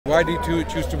Why do you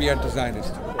choose to be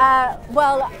anti-Zionist? I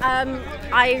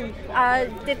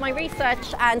did my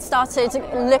research and started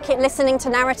listening to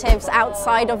narratives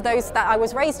outside of those that I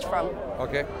was raised from.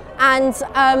 Okay. And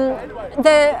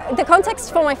the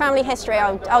context for my family history,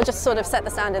 I'll just sort of set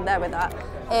the standard there with that,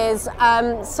 is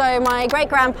so my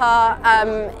great-grandpa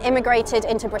immigrated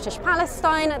into British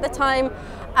Palestine at the time,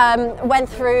 went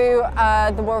through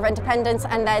the War of Independence,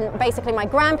 and then basically my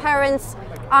grandparents,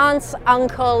 aunts,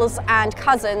 uncles and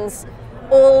cousins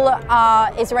all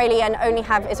are Israeli and only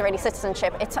have Israeli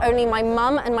citizenship. It's only my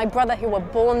mum and my brother who were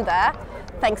born there,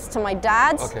 thanks to my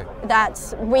dad,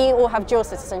 that we all have dual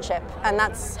citizenship, and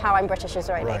that's how I'm British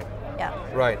Israeli. Right. Yeah.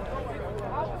 Right.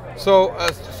 So,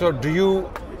 so do you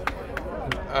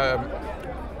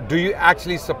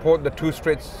actually support the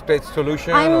two-state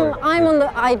solution? I'm on the.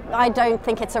 I don't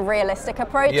think it's a realistic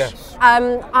approach. Yes.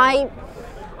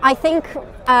 I think,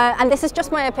 and this is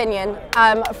just my opinion,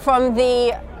 from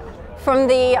the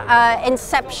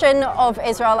inception of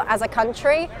Israel as a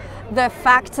country, the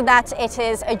fact that it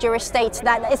is a Jewish state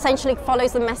that essentially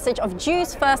follows the message of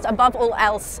Jews first above all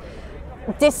else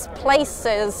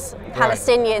displaces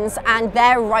Palestinians and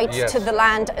their right to the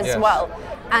land as well.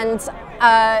 And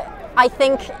I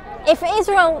think if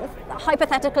Israel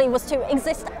hypothetically was to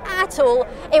exist at all,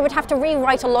 it would have to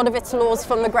rewrite a lot of its laws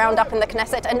from the ground up in the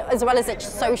Knesset, and as well as its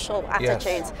social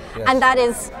attitudes. And that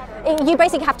is, you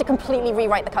basically have to completely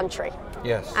rewrite the country.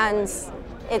 Yes. And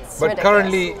it's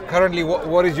ridiculous. currently,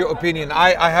 what is your opinion?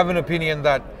 I have an opinion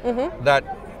that that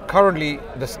currently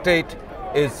the state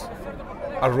is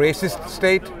a racist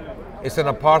state, it's an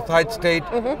apartheid state,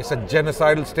 it's a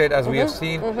genocidal state, as we have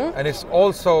seen, and it's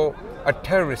also a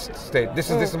terrorist state. This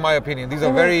is my opinion. These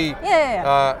are very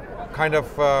kind of,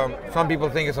 some people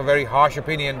think it's a very harsh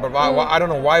opinion, but I don't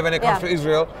know why when it comes to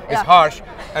Israel it's harsh,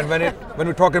 and when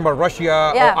we're talking about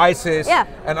Russia or ISIS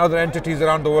and other entities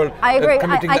around the world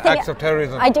committing acts of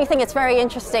terrorism. I do think it's very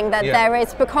interesting that there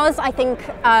is, because I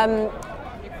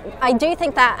do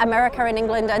think that America and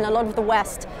England and a lot of the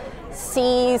West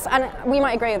sees, and we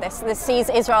might agree with this sees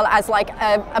Israel as like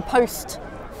a post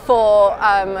for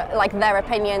like their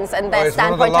opinions and their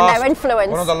standpoint and their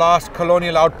influence. One of the last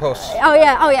colonial outposts. I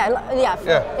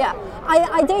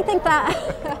do think that.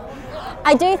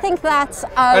 I do think that.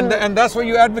 And that's what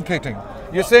you're advocating.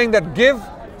 You're saying that give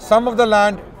some of the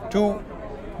land to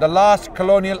the last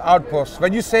colonial outposts.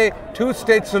 When you say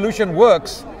two-state solution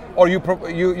works, or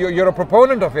you're a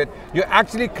proponent of it, you're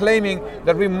actually claiming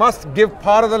that we must give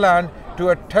part of the land to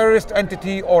a terrorist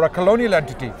entity or a colonial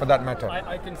entity, for that matter.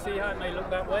 I can see how it may look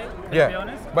that way, to be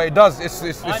honest. But it does,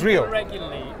 it's real.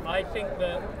 Regularly, I think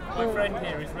that my friend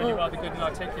here is really rather good and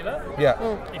articulate.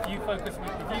 If you focus,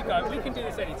 if you go, we can do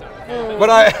this anytime.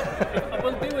 But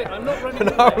we'll do it. I'm not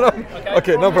running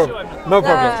Okay, no problem. No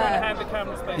problem. I'm trying to hand the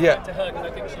camera space back to her because I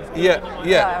think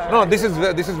she's No,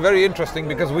 this is very interesting,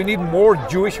 because we need more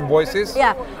Jewish voices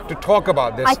to talk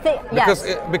about this.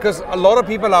 Because a lot of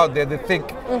people out there, they think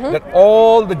that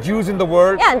all the Jews in the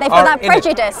world and they've got that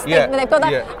prejudice. They've got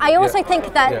that. I also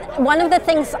think that one of the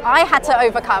things I had to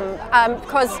overcome,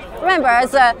 because remember,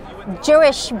 as a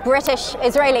Jewish, British,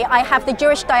 Israeli, I have the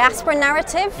Jewish diaspora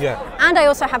narrative, and I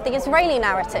also have the Israeli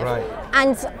narrative.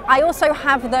 And I also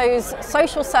have those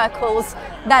social circles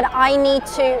that I need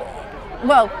to,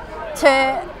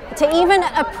 to even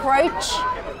approach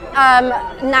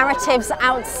narratives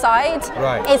outside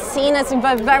is seen as a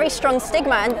very strong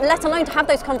stigma, and let alone to have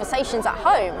those conversations at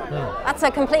home. That's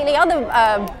a completely other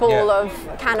ball of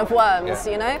can of worms,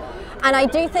 you know. And I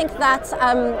do think that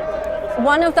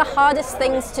one of the hardest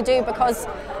things to do, because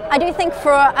I do think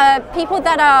for people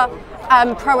that are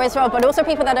pro-Israel, but also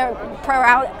people that are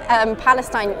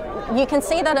pro-Palestine, you can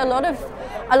see that a lot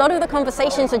of the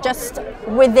conversations are just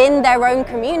within their own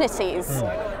communities,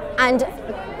 and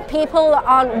people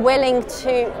aren't willing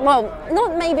to,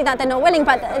 not maybe that they're not willing,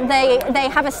 but they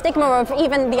have a stigma of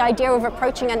even the idea of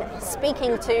approaching and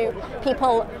speaking to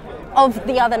people of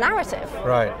the other narrative.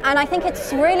 And I think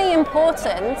it's really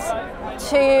important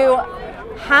to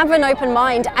have an open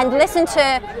mind and listen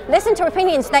to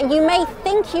opinions that you may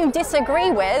think you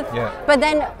disagree with, but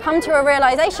then come to a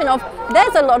realization of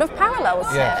there's a lot of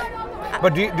parallels here.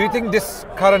 But do you think this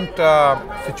current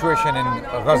situation in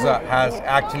Gaza has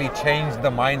actually changed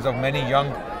the minds of many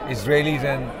young Israelis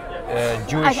and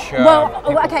Jewish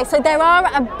so there are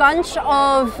a bunch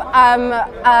of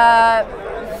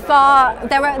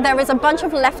there is a bunch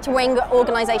of left-wing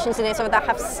organizations in Israel that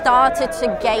have started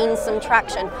to gain some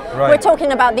traction. Right. We're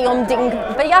talking about the Omding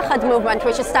B'Yachad movement,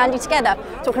 which is standing together,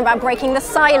 talking about breaking the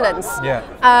silence. Yeah.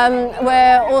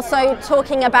 We're also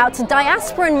talking about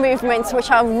diasporan movements,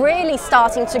 which are really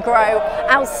starting to grow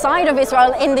outside of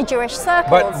Israel in the Jewish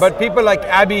circles. But people like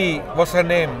Abby, what's her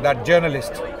name, that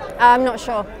journalist? I'm not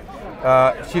sure.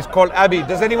 She's called Abby.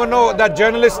 Does anyone know that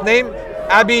journalist's name?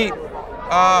 Abby.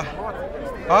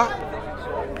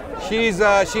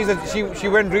 She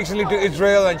went recently to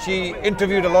Israel and she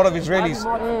interviewed a lot of Israelis.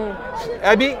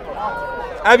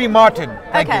 Abby Martin.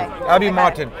 Thank you. Abby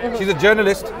Martin. She's a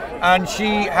journalist and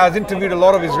she has interviewed a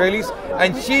lot of Israelis,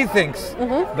 and she thinks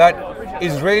that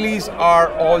Israelis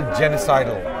are all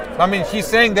genocidal. I mean, she's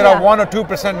saying there are 1 or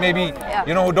 2% maybe,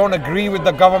 who don't agree with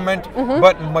the government,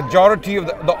 but majority of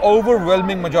the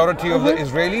overwhelming majority of the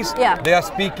Israelis, they are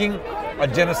speaking a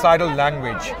genocidal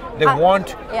language. They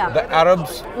want the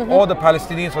Arabs or the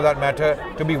Palestinians, for that matter,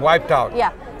 to be wiped out.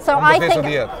 Yeah. So on the face of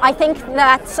the earth. I think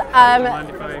that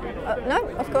no,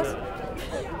 of course.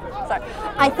 Sorry.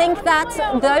 I think that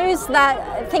those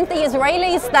that think the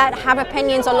Israelis that have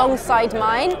opinions alongside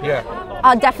mine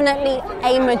are definitely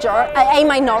a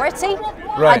minority.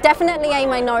 Right. Are definitely a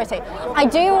minority. I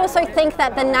do also think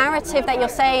that the narrative that you're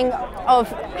saying of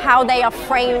how they're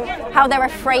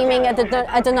framing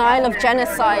a denial of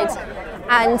genocide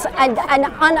and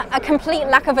a complete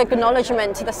lack of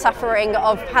acknowledgement to the suffering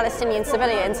of Palestinian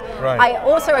civilians. Right. I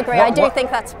also agree. I do think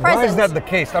that's present. Why is that the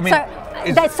case? I mean, so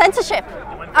there's censorship,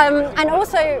 and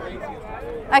also,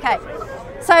 okay,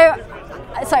 so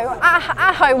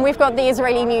at home we've got the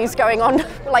Israeli news going on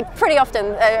like pretty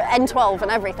often, N12 and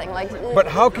everything. But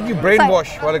how can you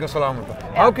brainwash?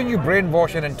 How can you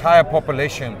brainwash an entire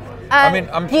population? I mean,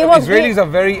 Israelis are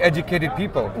very educated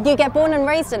people. You get born and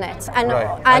raised in it,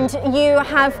 and you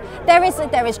have there is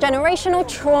generational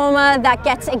trauma that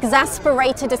gets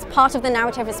exasperated as part of the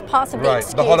narrative, as part of the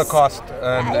excuse. The Holocaust,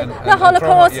 the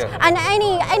Holocaust, and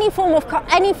any form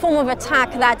of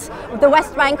attack that the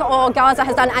West Bank or Gaza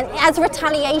has done, and as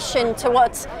retaliation to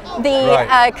what the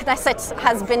Knesset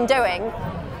has been doing.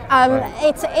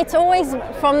 It's always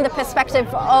from the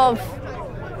perspective of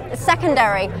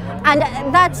secondary, and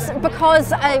that's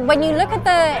because when you look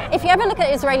at if you ever look at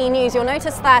Israeli news, you'll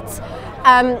notice that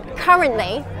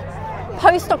currently,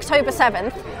 post October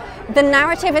 7th, the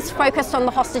narrative is focused on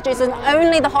the hostages and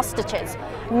only the hostages.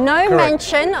 No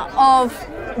mention of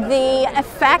the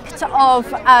effect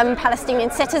of Palestinian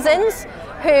citizens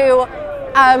who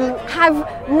have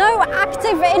no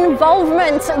active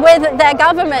involvement with their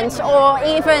government or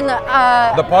even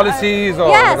the policies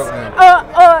or or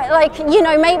like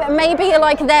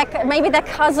maybe their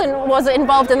cousin was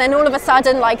involved, and then all of a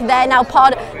sudden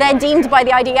they're deemed by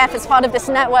the IDF as part of this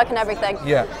network and everything.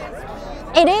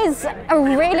 It is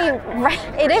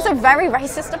a very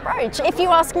racist approach, if you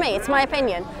ask me. It's my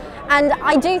opinion, and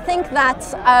I do think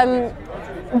that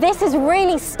this is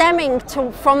really stemming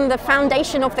from the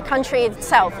foundation of the country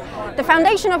itself. The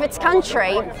foundation of its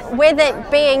country, with it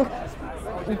being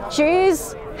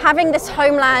Jews having this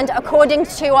homeland according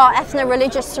to our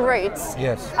ethno-religious roots,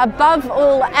 above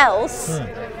all else,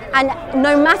 and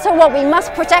no matter what, we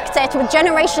must protect it, with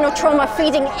generational trauma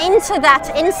feeding into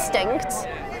that instinct,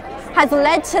 has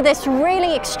led to this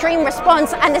really extreme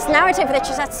response and this narrative that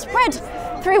has spread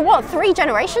through 3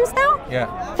 generations now?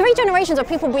 3 generations of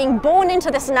people being born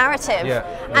into this narrative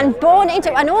and born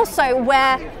into, and also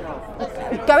where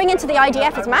going into the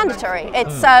IDF is mandatory.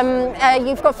 It's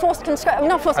you've got forced conscription,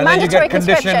 not forced, mandatory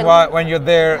conscription. And then you get conditioned when you're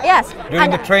there. During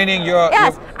the training, you're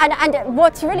and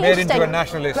what's really made interesting, into a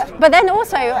nationalist. But then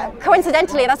also,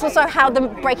 coincidentally, that's also how the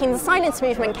Breaking the Silence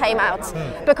movement came out,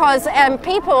 because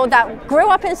people that grew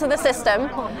up into the system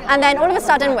and then all of a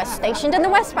sudden were stationed in the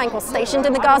West Bank or stationed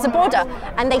in the Gaza border,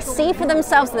 and they see for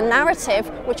themselves the narrative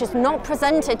which is not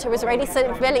presented to Israeli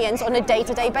civilians on a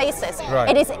day-to-day basis.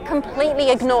 It is completely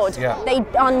ignored. They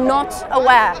are not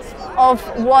aware of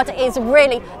what is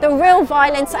really the real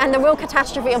violence and the real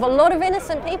catastrophe of a lot of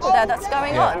innocent people there that's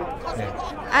going on.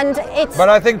 And but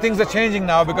I think things are changing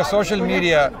now, because social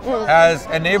media has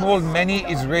enabled many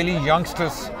Israeli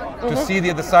youngsters to see the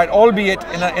other side, albeit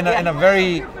in a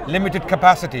very limited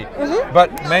capacity.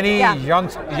 But many young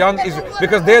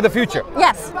because they're the future.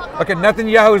 Okay,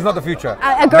 Netanyahu is not the future.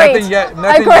 Agreed.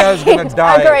 Netanyahu is going to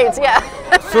die. Agreed.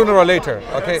 Sooner or later.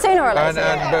 Okay. Sooner or later.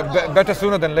 And better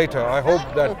sooner than later. I hope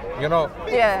that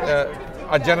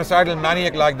a genocidal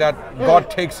maniac like that, God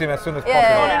takes him as soon as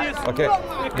possible. Okay.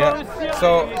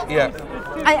 So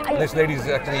this lady's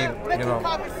actually,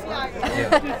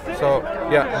 So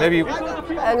maybe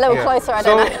a little closer. I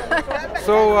don't know.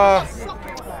 So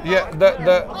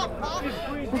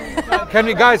Can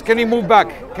we move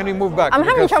back? Can we move back? I'm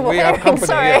having trouble we have company.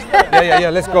 Sorry. Yeah.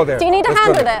 Let's go there. Do you need a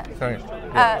hand with it? Sorry.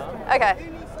 Okay.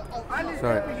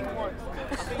 Sorry.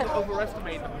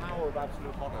 Overestimate the power of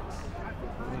absolute monarchs.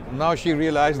 Now she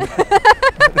realized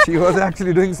that she was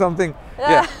actually doing something.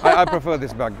 Yeah, I prefer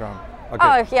this background. Okay.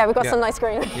 Oh yeah, we've got some nice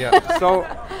green. Yeah. So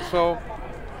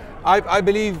I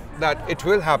believe that it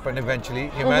will happen eventually.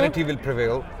 Humanity will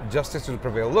prevail. Justice will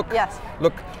prevail. Look. Yes.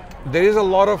 Look, there is a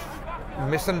lot of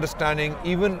misunderstanding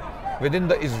even within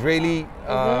the Israeli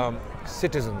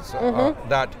citizens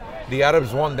that the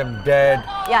Arabs want them dead.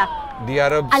 Yeah. The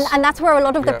Arabs, and that's where a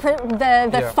lot of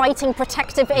the fighting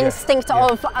protective instinct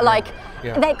of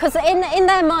because in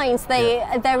their minds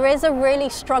there is a really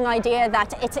strong idea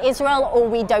that it's Israel or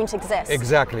we don't exist.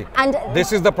 Exactly. And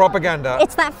this is the propaganda.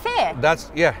 It's that fear.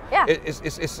 That's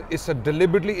It's a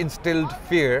deliberately instilled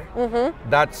fear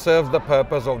that serves the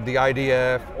purpose of the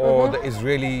IDF or the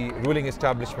Israeli ruling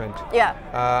establishment. Yeah.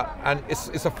 And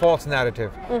it's a false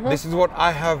narrative. This is what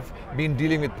I have been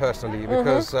dealing with personally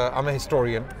because I'm a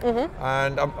historian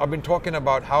and I've been talking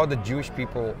about how the Jewish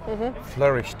people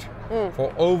flourished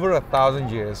for over 1,000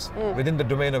 years within the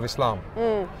domain of Islam.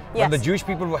 When the Jewish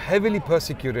people were heavily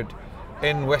persecuted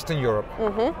in Western Europe.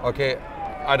 Okay,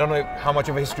 I don't know how much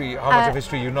of history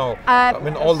you know. I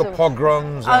mean, all the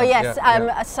pogroms. Oh yes.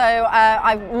 So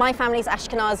my family's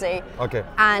Ashkenazi. Okay.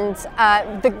 And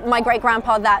my great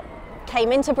grandpa that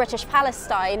came into British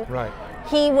Palestine. Right.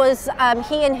 He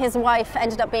and his wife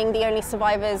ended up being the only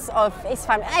survivors of his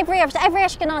family. Every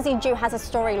Ashkenazi Jew has a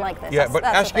story like this. Yeah, but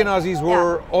Ashkenazis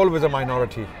were always a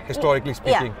minority, historically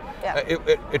speaking.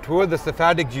 It were the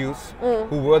Sephardic Jews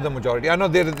who were the majority. I know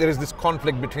there is this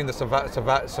conflict between the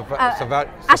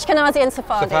Ashkenazi and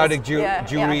Sephardic. Sephardic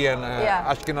Jewry and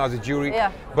Ashkenazi Jewry.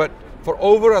 Yeah. But for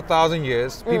over 1,000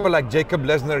 years, people like Jacob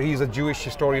Lesner, he's a Jewish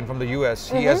historian from the US,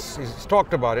 he's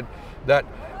talked about it, that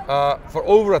for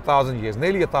over 1,000 years,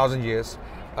 nearly 1,000 years,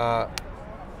 the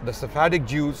Sephardic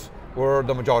Jews were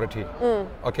the majority,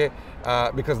 okay,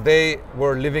 because they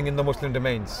were living in the Muslim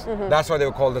domains. That's why they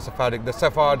were called the Sephardic. The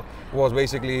Sephard was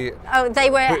basically... Oh, they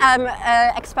were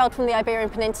expelled from the Iberian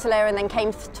Peninsula and then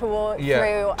came through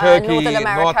Turkey, Northern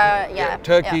America.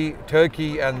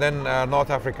 Turkey, and then North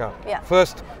Africa. Yeah.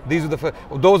 First, these are the first,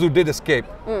 those who did escape,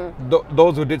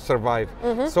 those who did survive.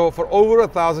 So for over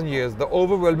 1,000 years, the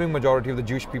overwhelming majority of the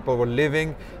Jewish people were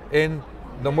living in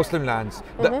the Muslim lands.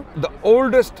 The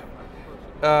oldest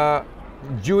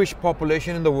Jewish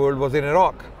population in the world was in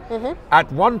Iraq.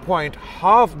 At one point,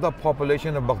 half the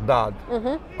population of Baghdad,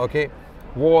 okay,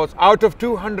 was out of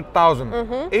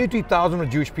 200,000, 80,000 were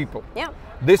Jewish people. Yeah.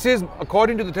 This is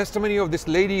according to the testimony of this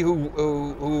lady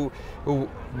who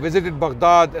visited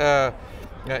Baghdad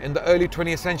in the early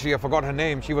 20th century. I forgot her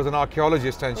name. She was an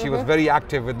archaeologist and she was very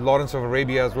active with Lawrence of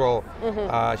Arabia as well.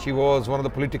 She was one of the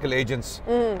political agents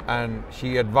and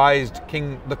she advised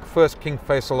the first King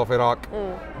Faisal of Iraq.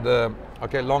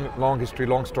 Long history,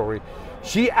 long story.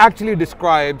 She actually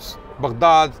describes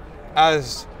Baghdad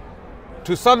as,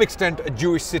 to some extent, a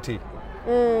Jewish city.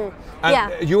 And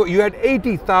you had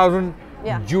 80,000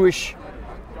 Jewish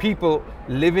people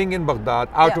living in Baghdad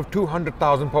out of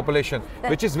 200,000 population,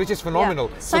 which is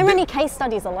phenomenal. Yeah. So many case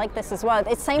studies are like this as well.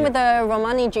 It's same with the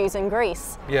Romani Jews in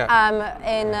Greece.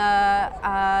 In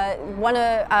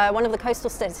one of the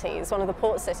coastal cities, one of the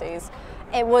port cities,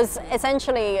 it was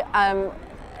essentially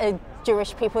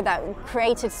Jewish people that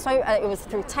created it was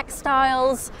through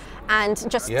textiles and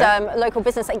just local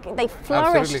business. They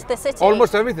flourished the city.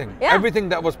 Almost everything. Everything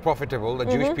that was profitable, the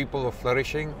Jewish people were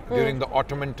flourishing during the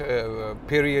Ottoman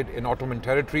period in Ottoman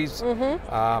territories.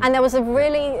 And there was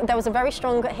a very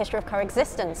strong history of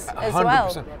coexistence as 100%.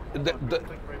 Well.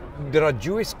 There are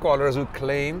Jewish scholars who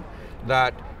claim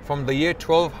that from the year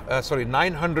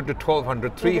 900 to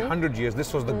 1200, 300 years,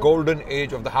 this was the golden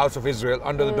age of the House of Israel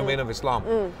under the domain of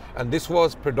Islam. And this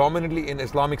was predominantly in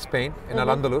Islamic Spain, in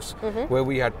Al-Andalus, where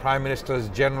we had prime ministers,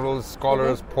 generals,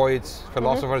 scholars, poets,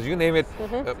 philosophers, you name it.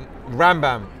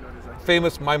 Rambam,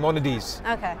 famous Maimonides,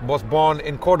 was born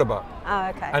in Cordoba.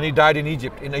 And he died in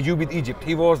Egypt, in Ayyubid, Egypt.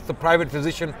 He was the private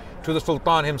physician to the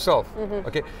Sultan himself.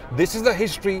 Okay, this is the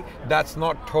history that's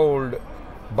not told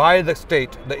by the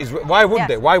state. Why would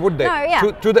they? Why would they?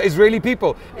 No, to the Israeli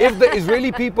people. If the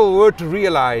Israeli people were to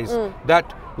realize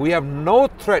that we have no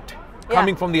threat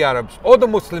coming from the Arabs or the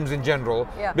Muslims in general,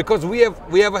 because we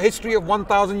have a history of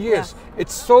 1,000 years.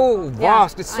 It's so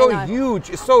vast, it's so huge,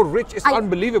 it's so rich, it's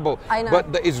unbelievable.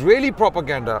 But the Israeli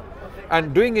propaganda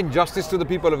and doing injustice to the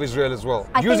people of Israel as well,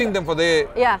 using them for their...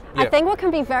 I think what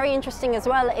can be very interesting as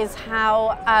well is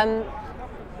how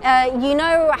you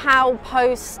know how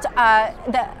post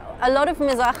a lot of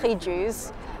Mizrahi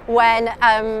Jews, when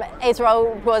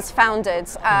Israel was founded,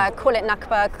 call it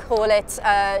Nakba, call it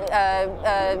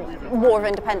War of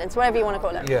Independence, whatever you want to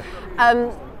call it. Yeah.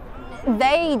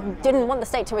 They didn't want the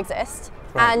state to exist,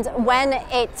 and when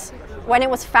it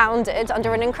was founded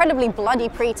under an incredibly bloody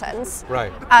pretense,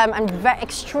 and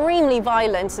extremely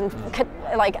violent and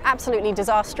like absolutely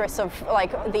disastrous of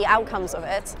like the outcomes of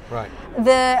it,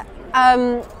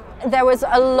 there was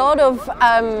a lot of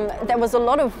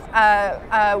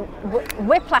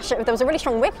whiplash. There was a really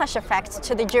strong whiplash effect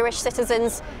to the Jewish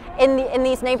citizens in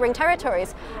these neighboring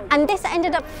territories, and this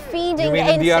ended up feeding. You mean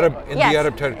in the Arab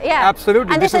territory? Yeah,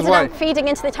 absolutely. And this ended up feeding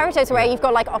into the territories where you've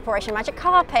got like Operation Magic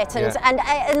Carpet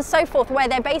and so forth, where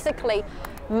they're basically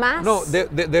mass. No,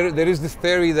 there is this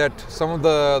theory that some of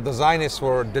the Zionists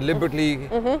were deliberately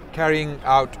carrying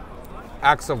out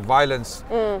acts of violence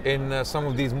in some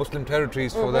of these Muslim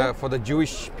territories for the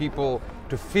Jewish people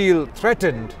to feel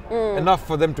threatened enough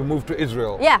for them to move to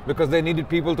Israel. Because they needed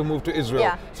people to move to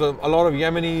Israel. So a lot of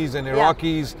Yemenis and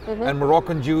Iraqis and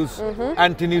Moroccan Jews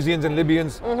and Tunisians and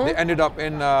Libyans, they ended up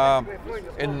in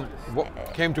what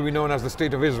came to be known as the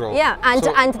State of Israel.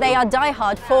 And they are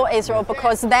diehard for Israel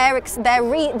because they're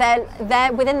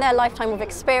within their lifetime of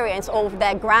experience, or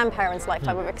their grandparents'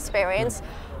 lifetime of experience,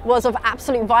 was of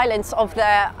absolute violence of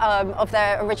their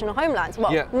original homelands.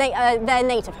 Well, their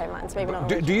native homelands, maybe not.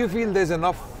 Do you feel there's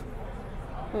enough?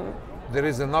 There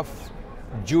is enough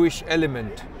Jewish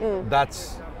element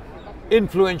that's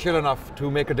influential enough to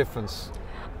make a difference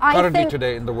currently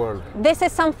today in the world? This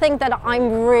is something that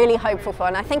I'm really hopeful for,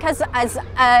 and I think as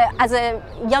a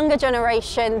younger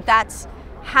generation that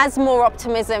has more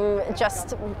optimism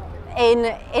just in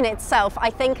itself,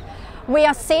 I think we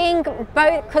are seeing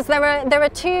both, because there are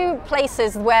two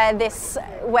places where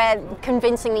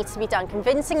convincing needs to be done.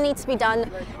 Convincing needs to be done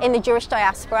in the Jewish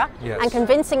diaspora, and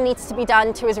convincing needs to be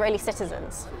done to Israeli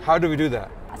citizens. How do we do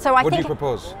that? So what do you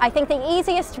propose? I think the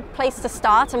easiest place to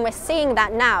start, and we're seeing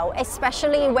that now,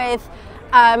 especially with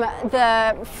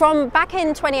from back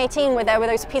in 2018, where there were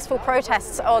those peaceful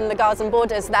protests on the Gazan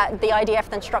borders that the IDF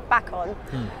then struck back on.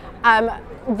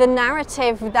 The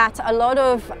narrative that a lot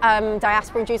of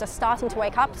diaspora Jews are starting to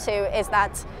wake up to is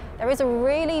that there is a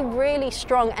really, really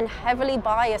strong and heavily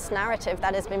biased narrative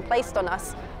that has been placed on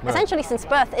us, essentially since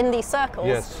birth in these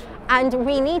circles. And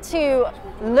we need to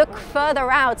look further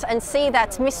out and see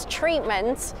that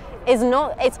mistreatment is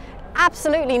it's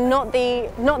absolutely not the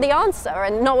answer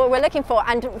and not what we're looking for.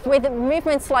 And with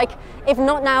movements like If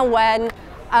Not Now, When,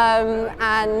 there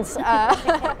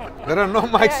are no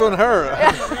mics on her.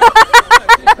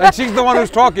 And she's the one who's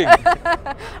talking.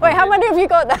 Wait, how many have you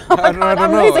got now? I don't know.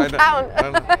 I'm losing count.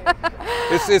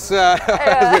 It's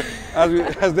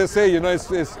as they say, you know, it's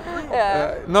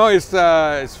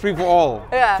free for all,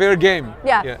 fair game.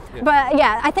 But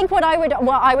I think what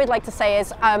I would like to say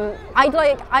is I'd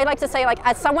like to say, like,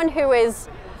 as someone who is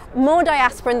more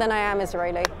diasporan than I am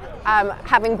Israeli,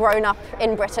 having grown up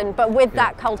in Britain, but with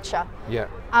that culture.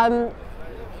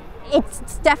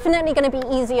 It's definitely going to be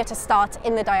easier to start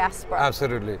in the diaspora.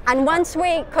 Absolutely. And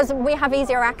because we have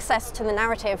easier access to the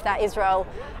narrative that Israel,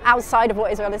 outside of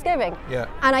what Israel is giving.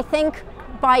 And I think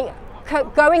by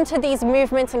going to these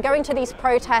movements and going to these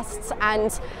protests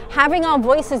and having our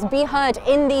voices be heard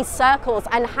in these circles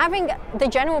and having the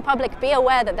general public be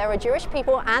aware that there are Jewish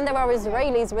people and there are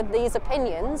Israelis with these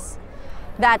opinions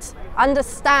that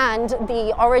understand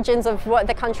the origins of what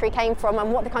the country came from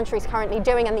and what the country is currently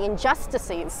doing and the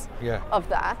injustices of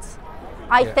that,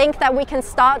 I think that we can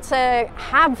start to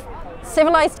have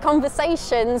civilized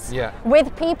conversations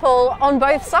with people on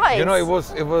both sides. You know, it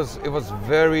was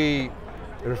very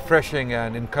refreshing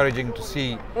and encouraging to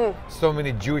see so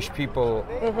many Jewish people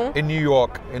in New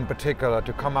York in particular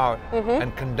to come out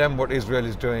and condemn what Israel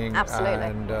is doing. Absolutely.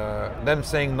 And them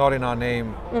saying not in our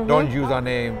name, don't use our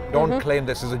name, don't claim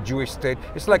this is a Jewish state.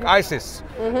 It's like ISIS.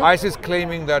 ISIS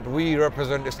claiming that we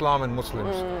represent Islam and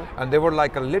Muslims. And they were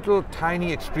like a little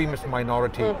tiny extremist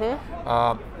minority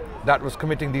that was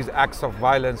committing these acts of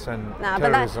violence and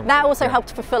terrorism. But that also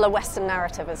helped fulfill a Western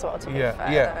narrative as well, to be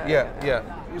fair.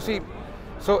 You see,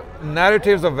 so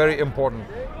narratives are very important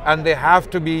and they have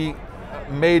to be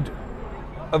made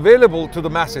available to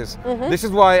the masses. This is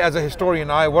why, as a historian,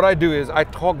 what I do is I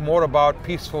talk more about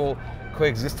peaceful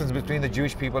coexistence between the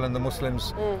Jewish people and the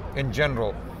Muslims in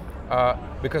general,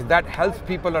 because that helps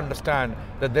people understand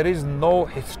that there is no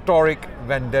historic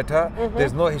vendetta,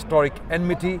 there's no historic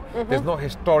enmity, there's no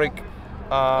historic,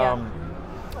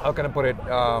 how can I put it,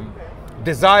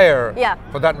 desire,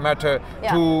 for that matter,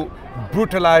 to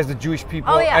brutalize the Jewish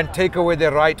people and take away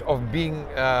their right of being,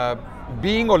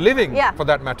 being or living, for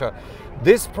that matter.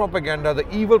 This propaganda, the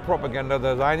evil propaganda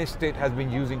the Zionist state has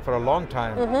been using for a long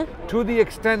time, to the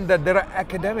extent that there are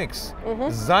academics,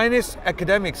 Zionist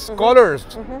academics, scholars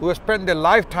who have spent their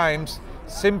lifetimes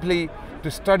simply to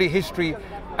study history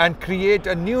and create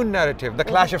a new narrative, the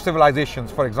clash of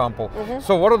civilizations, for example.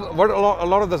 So what a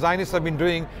lot of the Zionists have been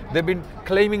doing, they've been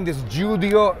claiming this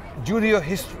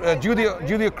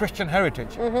Judeo-Christian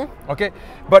heritage. Okay,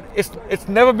 but it's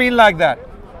never been like that.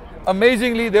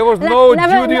 Amazingly, there was no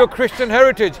Judeo-Christian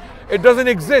heritage. It doesn't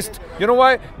exist. You know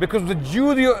why? Because the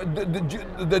Judeo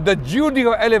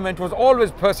element was always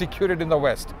persecuted in the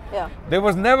West. There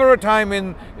was never a time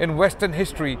in Western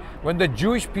history when the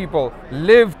Jewish people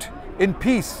lived in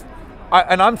peace.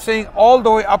 And I'm saying all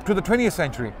the way up to the 20th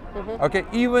century. Okay,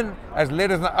 even as late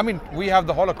as, I mean, we have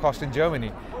the Holocaust in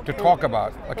Germany to talk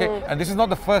about, okay? And this is not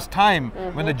the first time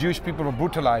when the Jewish people were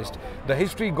brutalized. The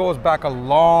history goes back a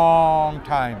long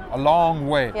time, a long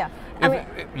way. I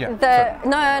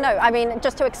mean,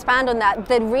 just to expand on that,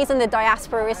 the reason the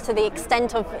diaspora is to the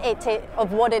extent of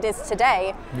what it is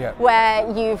today, where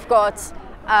you've got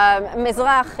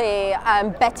Mizrahi,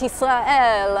 Bet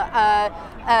Israel,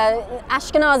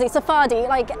 Ashkenazi, Sephardi,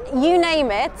 like you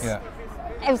name it,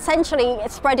 essentially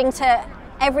it's spreading to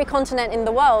every continent in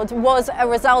the world, was a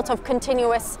result of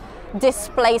continuous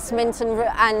displacement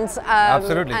and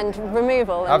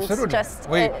removal.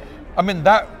 Absolutely. I mean,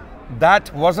 that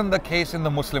wasn't the case in the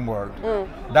Muslim world.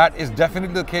 That is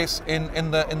definitely the case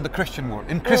in the Christian world.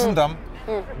 In Christendom,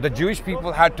 the Jewish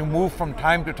people had to move from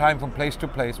time to time, from place to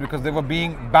place, because they were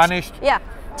being banished.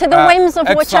 To the whims of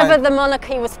whichever the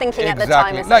monarchy was thinking at the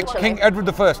time, essentially. Like King Edward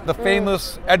I, the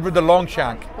famous Edward the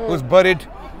Longshank, who was buried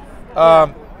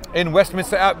in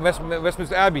Westminster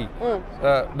Abbey.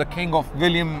 The king of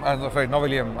William, sorry, not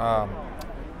William,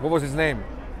 what was his name?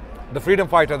 The freedom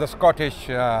fighter, the Scottish,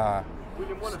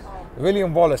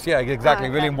 William Wallace, yeah, exactly,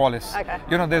 William Wallace.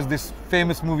 You know, there's this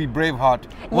famous movie, Braveheart,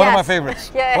 one of my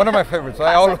favorites. One of my favorites.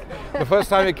 The first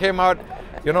time it came out,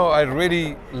 you know, I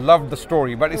really loved the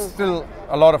story, but it's still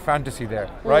a lot of fantasy there,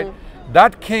 right?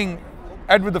 That king,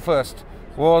 Edward I,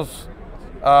 was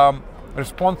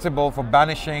responsible for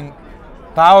banishing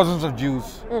thousands of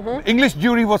Jews. English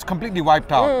Jewry was completely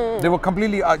wiped out. They were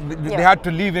completely, they had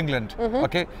to leave England,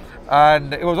 okay?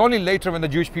 And it was only later when the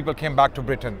Jewish people came back to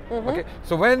Britain, okay?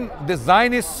 So when the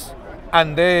Zionists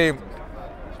and their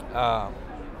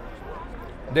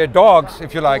dogs,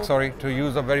 if you like, sorry, to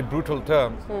use a very brutal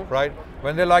term, right?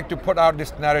 When they like to put out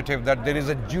this narrative that there is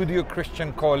a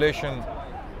Judeo-Christian coalition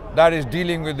that is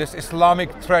dealing with this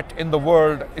Islamic threat in the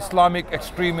world, Islamic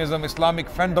extremism, Islamic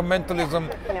fundamentalism,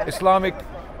 Islamic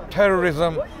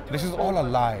terrorism, this is all a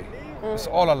lie. It's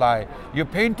all a lie. You're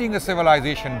painting a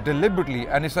civilization deliberately,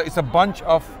 and it's a bunch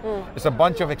of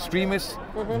extremists,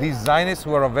 these Zionists,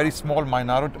 who are a very small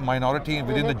minority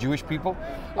within the Jewish people.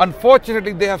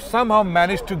 Unfortunately, they have somehow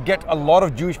managed to get a lot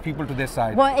of Jewish people to their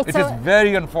side. Well, it is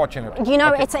very unfortunate. You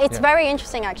know, it's very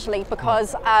interesting actually,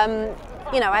 because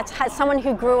you know, as someone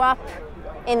who grew up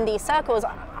in these circles,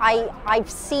 I've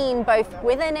seen both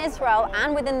within Israel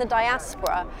and within the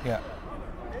diaspora,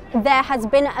 there has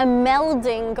been a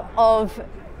melding of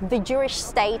the Jewish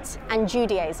state and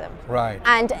Judaism. Right.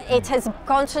 And it has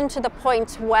gotten to the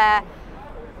point where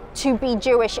to be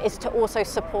Jewish is to also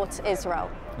support Israel.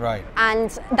 Right.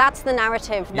 And that's the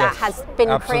narrative that has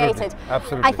been created.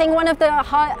 Absolutely. I think one of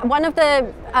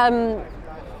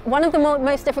the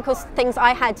most difficult things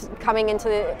I had coming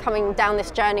down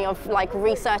this journey of like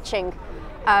researching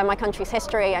my country's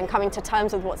history and coming to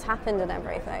terms with what's happened and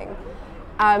everything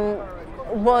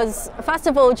was, first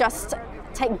of all, just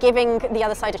giving the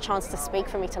other side a chance to speak,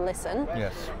 for me to listen.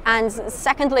 Yes. And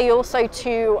secondly, also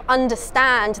to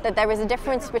understand that there is a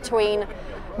difference between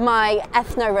my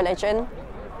ethno-religion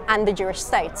and the Jewish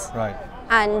state. Right.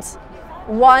 And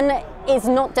one is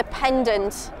not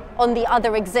dependent on the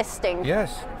other existing.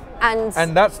 Yes. And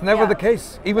that's never the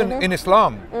case, even in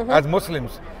Islam, as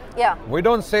Muslims. We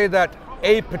don't say that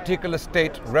a particular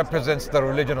state represents the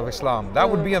religion of Islam. That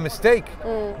would be a mistake.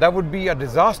 That would be a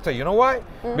disaster. You know why?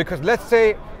 Because let's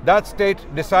say that state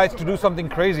decides to do something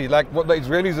crazy, like what the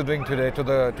Israelis are doing today to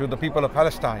the people of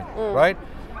Palestine, right?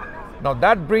 Now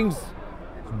that brings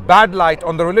bad light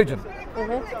on the religion.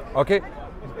 Okay?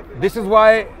 This is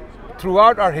why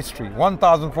throughout our history,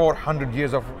 1,400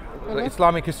 years of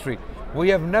Islamic history, we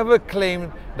have never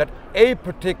claimed that a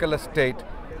particular state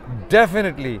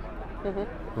definitely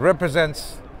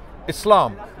represents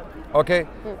Islam, okay?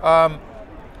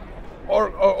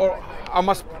 Or I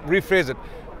must rephrase it.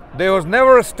 There was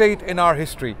never a state in our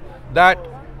history that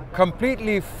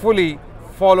completely, fully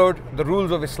followed the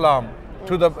rules of Islam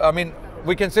to the, I mean,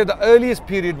 we can say the earliest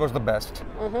period was the best,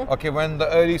 okay, when the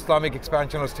early Islamic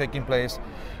expansion was taking place.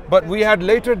 But we had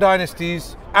later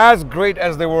dynasties, as great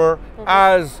as they were,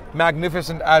 as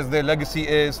magnificent as their legacy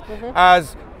is,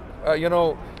 as,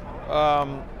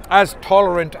 as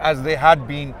tolerant as they had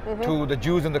been to the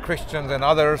Jews and the Christians and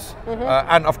others.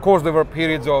 And of course, there were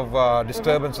periods of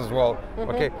disturbance as well,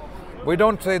 okay. We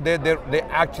don't say they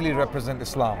actually represent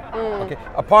Islam, okay.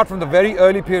 Apart from the very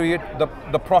early period,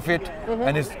 the Prophet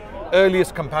and his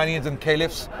earliest companions and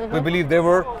caliphs, we believe they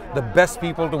were the best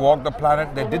people to walk the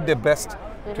planet. They did their best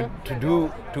to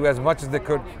do as much as they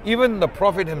could. Even the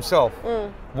Prophet himself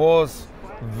was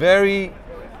very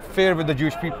fair with the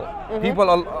Jewish people.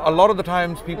 A lot of the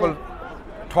times people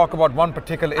talk about one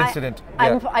particular incident.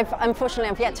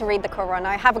 Unfortunately, I've yet to read the Quran.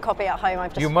 I have a copy at home.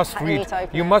 I've just you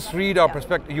must read our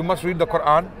perspective. You must read the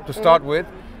Quran to start with,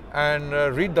 and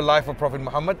read the life of Prophet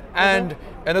Muhammad. And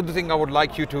another thing I would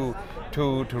like you to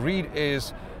read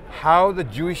is how the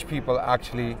Jewish people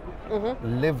actually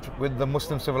lived with the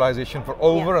Muslim civilization for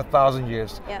over 1,000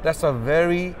 years. That's a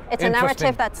very It's a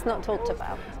narrative that's not talked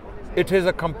about. It is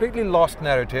a completely lost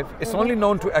narrative. It's only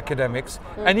known to academics,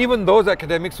 and even those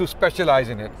academics who specialize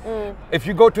in it. If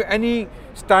you go to any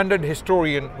standard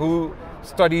historian who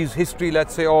studies history,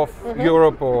 let's say, of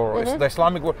Europe or the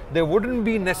Islamic world, they wouldn't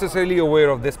be necessarily aware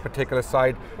of this particular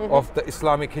side of the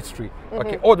Islamic history,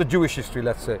 okay, or the Jewish history,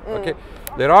 let's say, okay.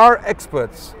 There are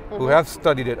experts who have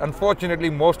studied it. Unfortunately,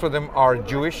 most of them are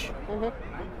Jewish,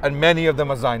 and many of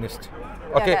them are Zionist,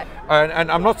 okay. And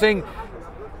I'm not saying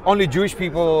only Jewish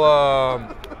people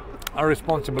are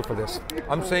responsible for this.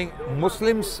 I'm saying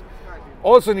Muslims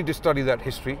also need to study that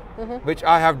history, which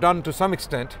I have done to some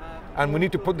extent, and we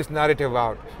need to put this narrative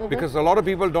out, because a lot of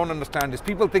people don't understand this.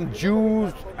 People think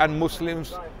Jews and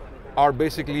Muslims are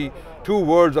basically two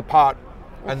worlds apart,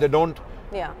 and they don't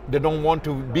want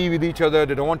to be with each other,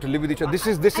 they don't want to live with each other. This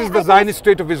is the Zionist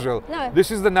state of Israel. This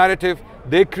is the narrative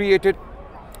they created,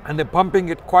 and they're pumping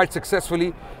it quite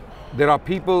successfully. There are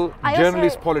people,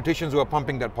 journalists, politicians who are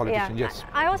pumping that politician, yes.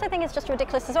 I also think it's just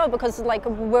ridiculous as well, because like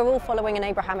we're all following an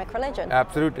Abrahamic religion.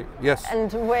 Absolutely, yes.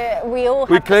 And we all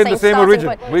have claim the same origin.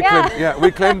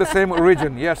 We claim the same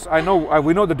origin, yes. I know,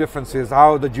 we know the differences,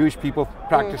 how the Jewish people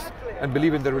practice and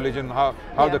believe in their religion,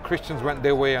 how the Christians went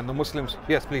their way and the Muslims.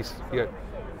 Yes, please. Yeah.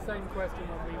 Same question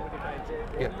when we were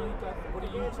debating. What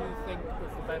do you two think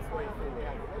was the best way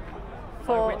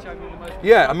forward?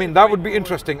 I mean, that would be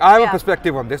interesting. I have a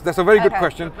perspective on this. That's a very good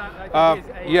question.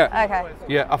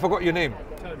 I forgot your name.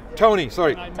 Tony,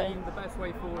 sorry.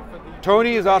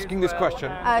 Tony is asking this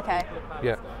question.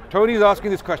 Tony is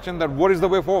asking this question, that what is the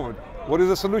way forward? What is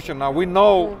the solution? Now, we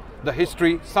know the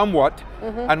history somewhat,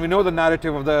 and we know the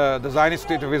narrative of the Zionist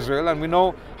state of Israel, and we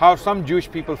know how some Jewish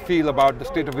people feel about the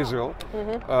state of Israel.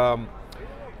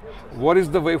 What is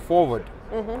the way forward?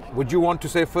 Would you want to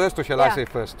say first, or shall I say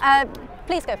first?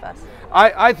 Please go first.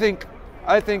 I think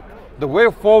the way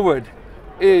forward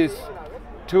is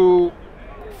to,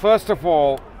 first of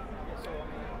all,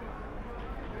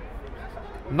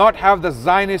 not have the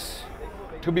Zionists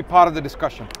to be part of the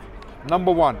discussion.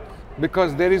 Number one,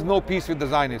 because there is no peace with the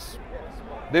Zionists.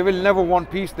 They will never want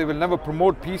peace. They will never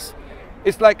promote peace.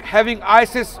 It's like having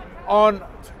ISIS on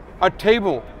a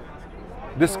table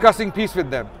discussing peace with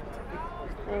them.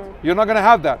 You're not going to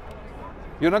have that.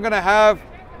 You're not going to have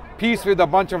peace with a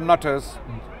bunch of nutters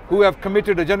who have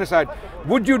committed a genocide.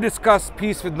 Would you discuss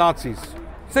peace with Nazis?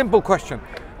 Simple question.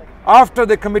 After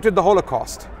they committed the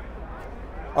Holocaust.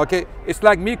 Okay, it's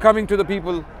like me coming to the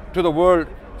people, to the world,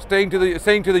 saying to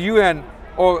the UN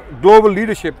or global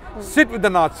leadership, sit with the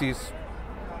Nazis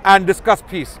and discuss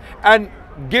peace and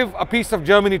give a piece of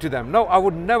Germany to them. No, I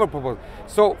would never propose.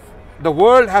 So the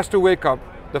world has to wake up.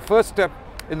 The first step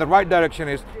in the right direction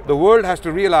is the world has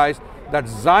to realize that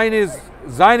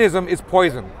Zionism is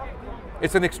poison.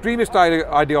 It's an extremist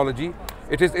ideology.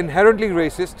 It is inherently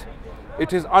racist.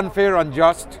 It is unfair,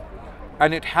 unjust,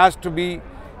 and it has to be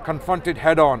confronted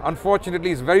head on.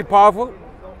 Unfortunately, it's very powerful.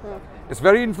 It's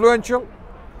very influential.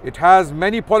 It has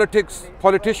many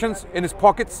politicians in its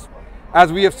pockets,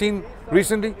 as we have seen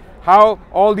recently, how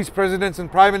all these presidents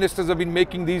and prime ministers have been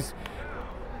making these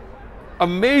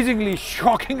amazingly,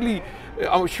 shocking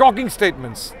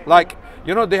statements. Like,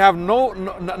 you know, they have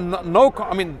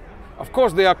I mean, of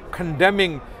course they are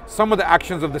condemning some of the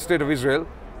actions of the state of Israel.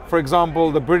 For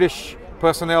example, the British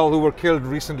personnel who were killed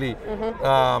recently,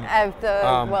 the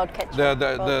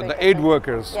aid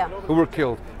workers who were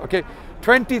killed. Okay,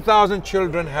 20,000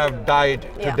 children have died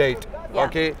to date.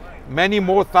 Okay, many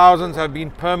more thousands have been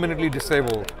permanently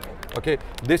disabled. Okay,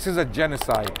 this is a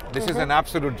genocide. This is an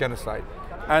absolute genocide,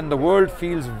 and the world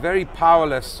feels very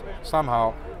powerless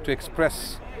somehow to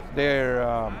express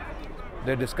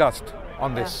they're discussed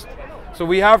on this. So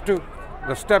we have to,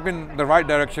 the step in the right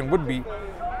direction would be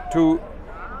to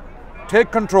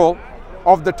take control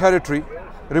of the territory,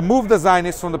 remove the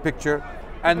Zionists from the picture,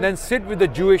 and then sit with the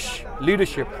Jewish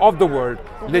leadership of the world,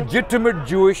 legitimate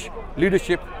Jewish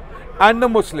leadership, and the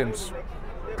Muslims,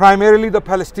 primarily the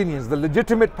Palestinians, the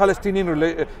legitimate Palestinian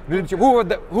leadership,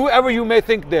 whoever you may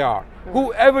think they are,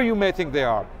 whoever you may think they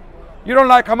are. You don't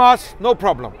like Hamas? No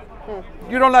problem.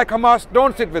 You don't like Hamas?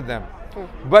 Don't sit with them.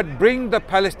 But bring the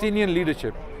Palestinian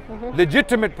leadership,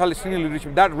 legitimate Palestinian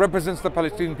leadership that represents the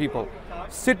Palestinian people.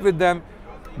 Sit with them,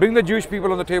 bring the Jewish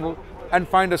people on the table, and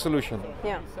find a solution.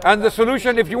 Yeah. And the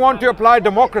solution, if you want to apply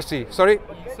democracy, sorry?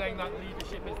 Are you saying that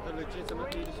leadership is the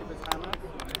legitimate leadership as Hamas?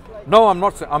 No, I'm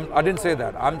not. I didn't say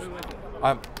that.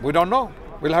 We don't know.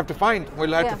 We'll have to find.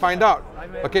 We'll have to find out.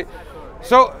 Okay.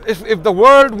 So if the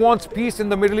world wants peace in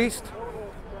the Middle East,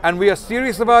 and we are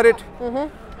serious about it,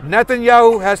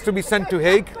 Netanyahu has to be sent to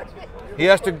Hague. He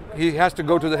has to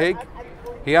go to the Hague.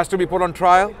 He has to be put on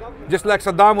trial, just like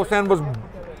Saddam Hussein was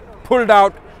pulled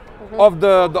out of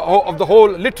the hole.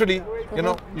 Literally, you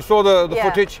know, you saw the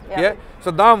footage. Yeah.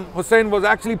 Saddam Hussein was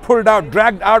actually pulled out,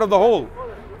 dragged out of the hole,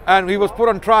 and he was put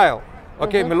on trial.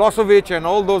 Okay, Milosevic and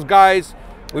all those guys,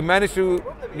 we managed to,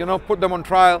 you know, put them on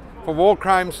trial for war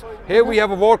crimes. Here we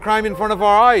have a war crime in front of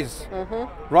our eyes,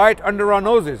 right under our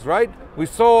noses, right? We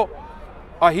saw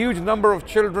a huge number of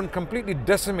children completely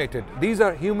decimated. These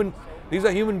are human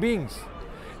beings.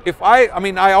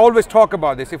 I always talk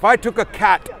about this. If I took a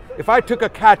cat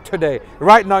today,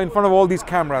 right now in front of all these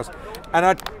cameras, and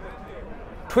I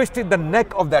twisted the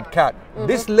neck of that cat,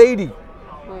 this lady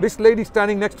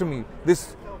standing next to me,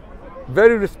 this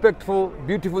very respectful,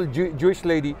 beautiful Jewish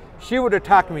lady, she would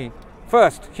attack me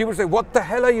first. She would say, "What the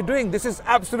hell are you doing? This is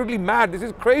absolutely mad. This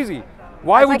is crazy.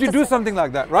 Why would you do something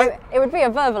like that?" Right? It would be a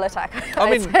verbal attack. I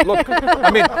mean, look. I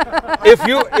mean,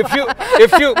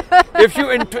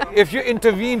 if you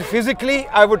intervened physically,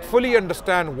 I would fully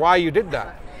understand why you did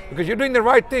that, because you're doing the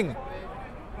right thing.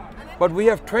 But we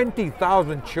have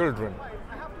 20,000 children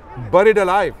buried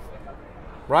alive,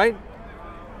 right?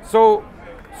 So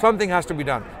something has to be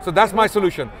done. So that's my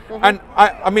solution. And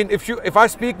I mean, if I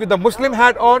speak with the Muslim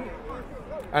hat on,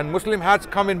 and Muslim hats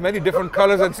come in many different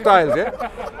colors and styles, yeah?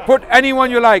 Put anyone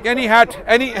you like, any hat,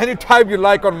 any type you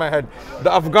like on my head.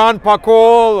 The Afghan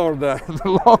pakol or the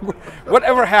long,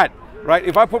 whatever hat, right?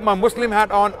 If I put my Muslim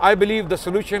hat on, I believe the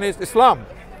solution is Islam.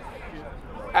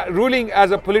 Ruling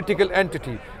as a political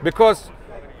entity. Because,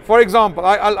 for example,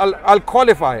 I'll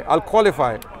qualify,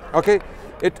 okay?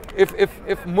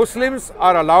 If Muslims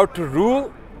are allowed to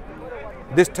rule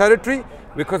this territory,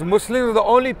 because Muslims are the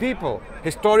only people,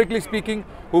 historically speaking,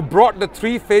 who brought the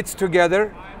three faiths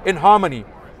together in harmony.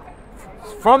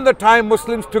 From the time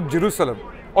Muslims took Jerusalem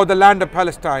or the land of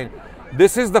Palestine,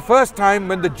 this is the first time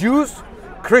when the Jews,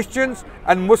 Christians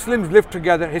and Muslims lived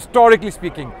together, historically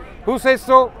speaking. Who says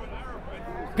so?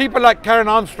 People like Karen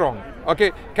Armstrong.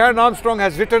 Okay, Karen Armstrong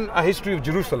has written a history of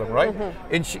Jerusalem, right?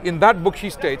 In that book she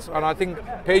states, on I think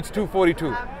page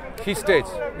 242, she states,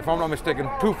 if I'm not mistaken,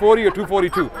 240 or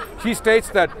 242, she states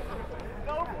that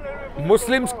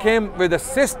Muslims came with a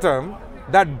system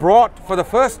that brought for the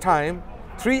first time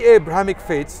three Abrahamic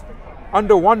faiths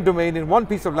under one domain in one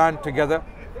piece of land together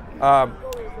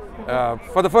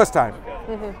for the first time.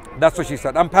 That's what she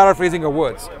said. I'm paraphrasing her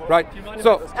words, right?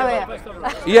 So,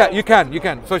 yeah, you can.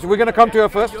 So we're going to come to her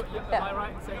first. Am I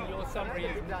right in saying your summary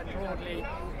is broadly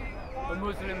the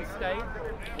Muslim state?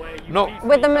 Where you No.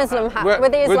 With the Muslim hat,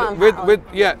 with the Islam hat.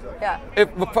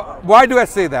 Why do I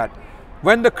say that?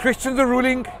 When the Christians are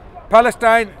ruling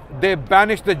Palestine, they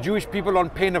banished the Jewish people on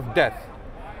pain of death.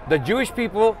 The Jewish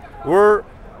people were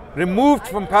removed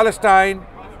from Palestine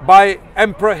by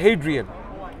Emperor Hadrian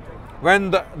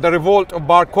when the revolt of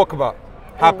Bar Kokhba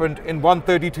happened in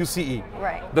 132 CE.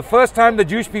 Right. The first time the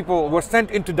Jewish people were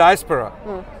sent into diaspora,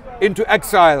 into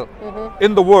exile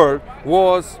in the world,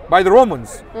 was by the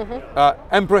Romans.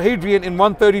 Emperor Hadrian in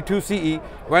 132 CE,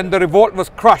 when the revolt was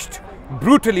crushed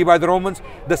brutally by the Romans,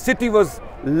 the city was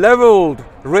leveled,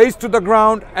 razed to the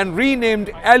ground, and renamed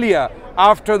Elia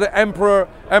after the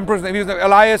emperor's name. He was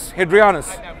Elias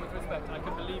Hadrianus. With respect, I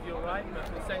can believe you're right, but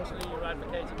essentially you're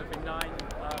advocating a benign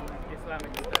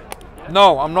Islamic state. Yeah?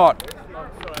 No, I'm not.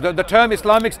 The term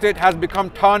Islamic State has become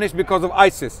tarnished because of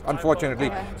ISIS,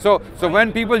 unfortunately. So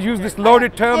when people use this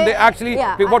loaded term, they actually,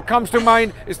 what comes to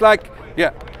mind is like,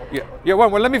 well,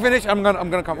 let me finish.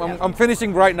 I'm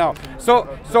finishing right now.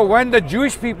 So when the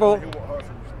Jewish people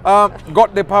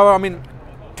got their power, I mean,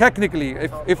 technically,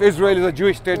 if Israel is a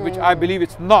Jewish state, which I believe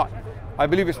it's not,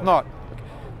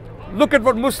 look at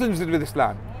what Muslims did with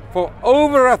Islam. For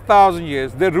over 1,000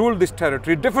 years, they ruled this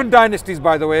territory. Different dynasties,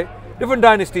 by the way, different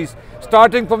dynasties,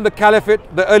 starting from the Caliphate,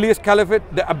 the earliest Caliphate,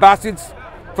 the Abbasids,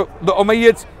 the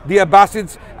Umayyads, the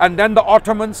Abbasids, and then the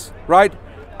Ottomans, right?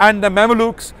 And the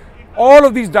Mamelukes. All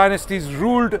of these dynasties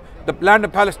ruled the land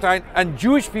of Palestine, and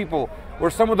Jewish people were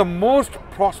some of the most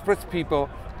prosperous people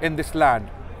in this land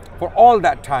for all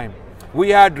that time. We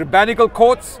had rabbinical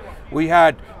courts, we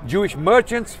had Jewish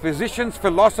merchants, physicians,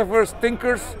 philosophers,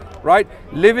 thinkers, right,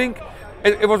 living.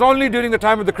 It was only during the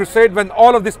time of the Crusade when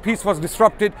all of this peace was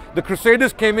disrupted. The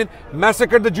Crusaders came in,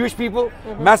 massacred the Jewish people,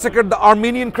 massacred the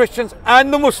Armenian Christians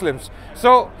and the Muslims.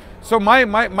 So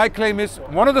my claim is,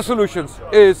 one of the solutions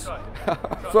is,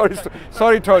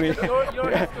 sorry Tony,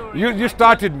 you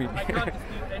started me. I can't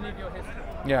dispute any of your history.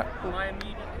 Yeah. My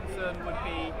immediate concern would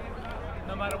be,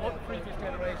 no matter what the previous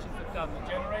generations have done, the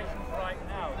generations right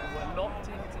now who are locked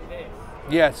into this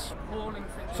Yes. appalling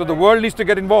situation. So the world needs to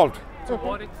get involved. To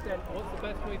what extent, what's the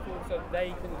best way forward so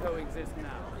they can coexist now?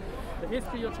 The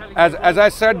history you're telling As I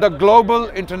said, the global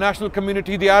international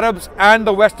community, the Arabs and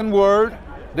the Western world,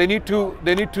 they need to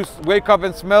wake up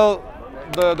and smell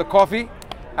the coffee,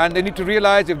 and they need to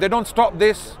realize if they don't stop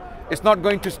this, it's not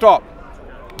going to stop.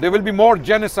 There will be more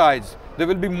genocides, there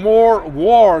will be more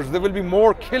wars, there will be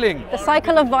more killing. The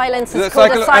cycle of violence is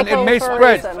called a cycle and it may for a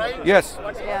spread. reason. Yes.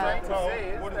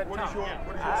 Okay.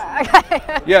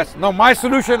 Yes. Now my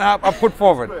solution I've put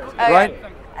forward, right?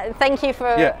 Thank you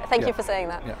for you for saying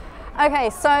that. Yeah. Okay,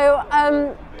 so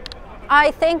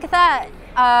I think that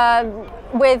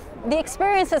with the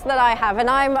experiences that I have, and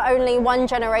I'm only one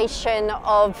generation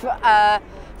of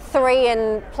 3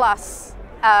 and plus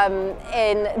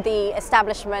in the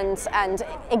establishment and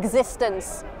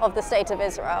existence of the State of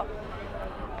Israel,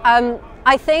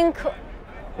 I think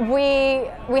we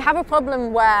have a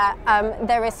problem where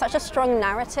there is such a strong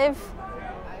narrative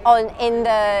in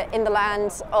the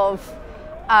lands of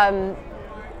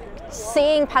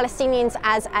seeing Palestinians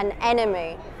as an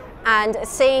enemy, and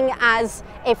seeing as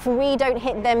if we don't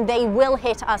hit them, they will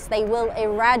hit us, they will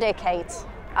eradicate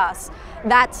us.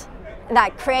 That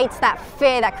creates that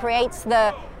fear, that creates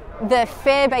the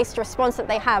fear-based response that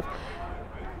they have.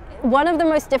 One of the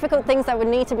most difficult things that would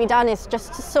need to be done is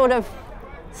just to sort of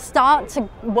start to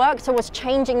work towards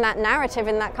changing that narrative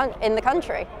in the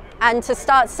country, and to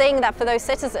start seeing that for those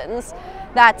citizens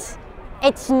that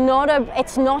it's not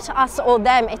us or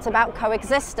them, it's about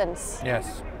coexistence.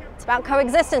 Yes. It's about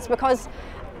coexistence, because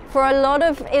for a lot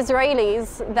of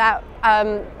Israelis that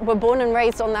were born and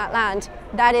raised on that land,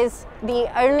 that is the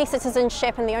only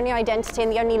citizenship and the only identity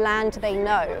and the only land they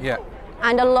know. Yeah.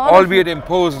 And a lot albeit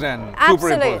imposed and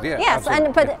superimposed. Yeah, yes,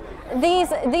 absolutely.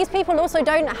 These people also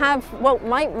don't have, well,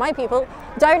 my people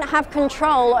don't have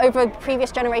control over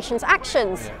previous generations'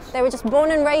 actions. Yes. They were just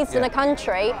born and raised in a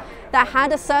country that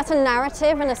had a certain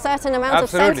narrative and a certain amount of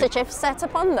censorship set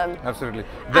upon them. Absolutely.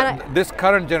 This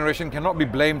current generation cannot be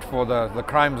blamed for the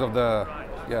crimes of the,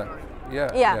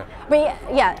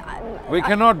 we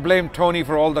cannot blame Tony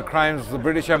for all the crimes the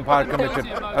British Empire committed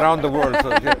around the world.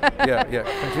 So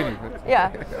continue.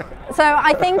 Yeah. So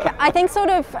I think sort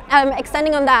of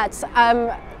extending on that,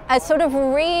 a sort of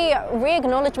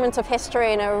re-acknowledgement of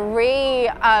history and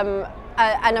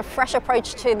a fresh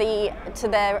approach to the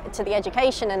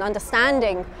education and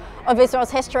understanding of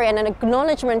Israel's history, and an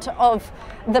acknowledgement of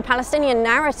the Palestinian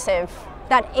narrative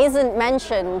that isn't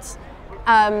mentioned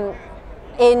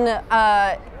in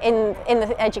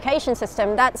the education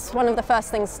system. That's one of the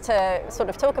first things to sort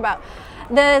of talk about.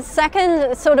 The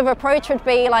second sort of approach would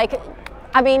be like,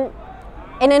 I mean,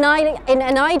 in an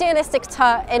idealistic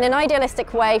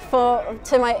way,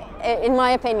 in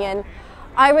my opinion,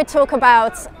 I would talk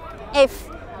about if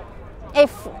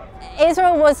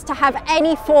Israel was to have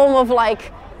any form of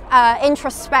like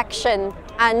introspection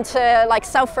and to like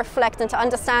self-reflect and to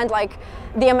understand like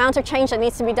the amount of change that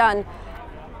needs to be done,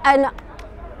 an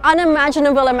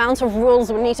unimaginable amount of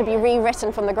rules would need to be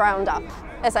rewritten from the ground up,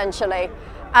 essentially,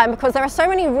 because there are so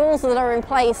many rules that are in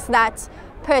place that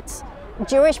put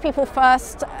Jewish people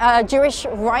first, Jewish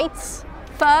rights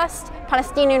first,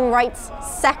 Palestinian rights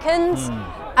second.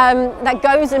 That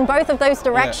goes in both of those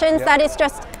directions. That is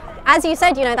just, as you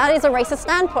said, that is a racist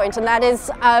standpoint, and that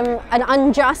is an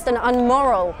unjust and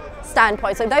unmoral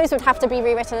standpoint. So those would have to be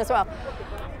rewritten as well.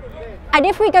 And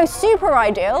if we go super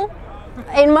ideal,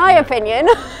 in my opinion,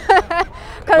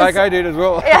 like I did as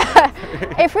well.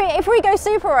 If we go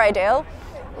super ideal,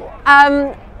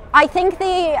 I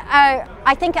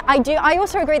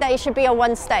also agree that it should be a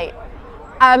one state.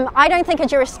 I don't think a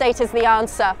Jewish state is the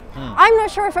answer. I'm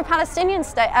not sure if a Palestinian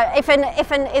state, if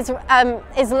an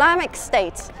Islamic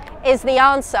state is the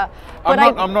answer. But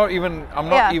I'm not even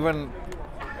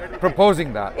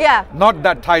proposing that. Yeah. Not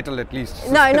that title, at least.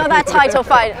 No, not that title.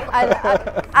 Fine.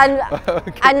 And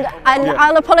Yeah.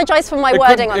 I'll apologise for my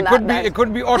wording on that. It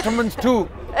could be Ottomans too.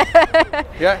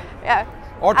 Yeah. Yeah.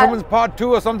 Ottomans Part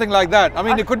 2 or something like that. I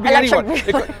mean, it could be anyone.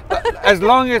 It could, as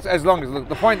long as look,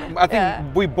 the point, I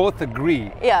think we both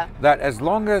agree that as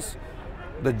long as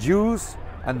the Jews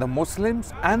and the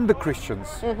Muslims and the Christians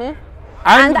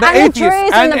and the atheists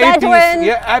Druze and the Bedouins,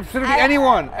 yeah, absolutely,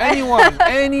 anyone,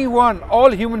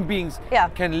 all human beings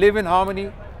can live in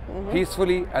harmony,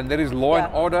 peacefully, and there is law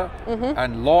and order,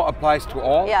 and law applies to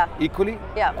all equally.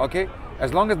 Yeah. Okay.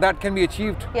 As long as that can be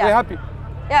achieved, we're happy.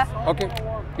 Yeah. Okay.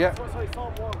 Yeah.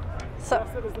 So.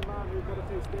 Blessed is the man who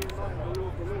meditates day and night on the law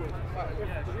of the Lord. If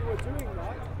we were doing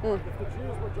that, if the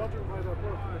Jews were judging by their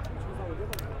book and the teachings that were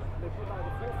given them, they put that at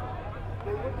the forefront,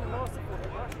 they would be merciful and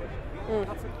compassionate.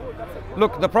 That's a good.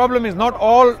 Look, the problem is not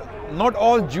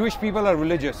all Jewish people are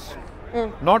religious.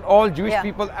 Not all Jewish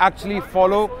people actually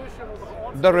follow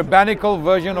the rabbinical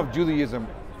version of Judaism.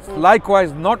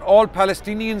 Likewise, not all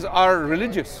Palestinians are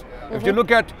religious. If you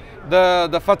look at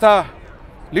the Fatah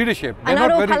leadership, and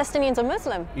not all Palestinians are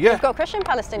Muslim. Yeah. We've got Christian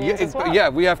Palestinians as well. Yeah,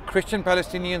 we have Christian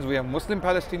Palestinians, we have Muslim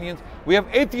Palestinians, we have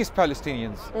atheist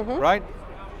Palestinians, right?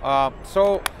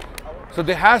 So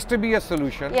there has to be a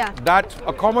solution that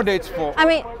accommodates for. I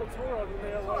mean,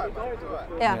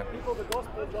 yeah. People the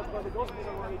gospel judged by the gospel.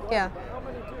 Yeah. How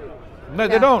many do? No,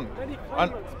 they don't. I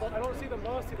don't see the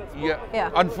mercy that's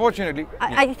Unfortunately.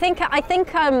 I think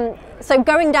so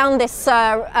going down this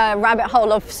rabbit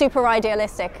hole of super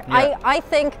idealistic, I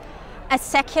think a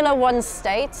secular one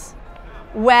state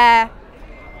where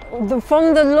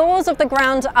from the laws of the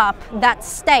ground up that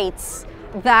states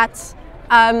that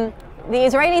the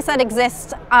Israelis that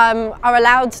exist are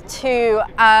allowed to,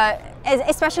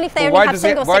 especially if they only have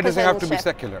single citizenship. Why does it have to be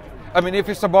secular? I mean, if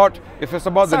it's about the legal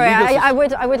system.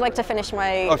 I would like to finish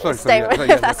my statement,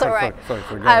 if that's all right. Sorry.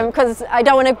 Because I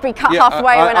don't want to be cut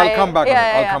halfway when I'll come back on it.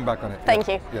 I'll come back on it. Thank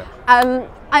you. Yeah.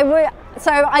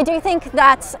 So I do think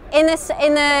that in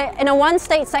a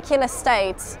one-state secular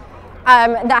state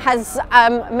that has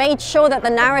made sure that the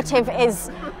narrative is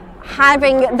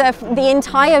having the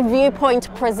entire viewpoint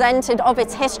presented of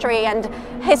its history and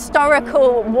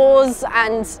historical wars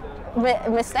and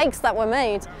mistakes that were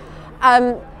made.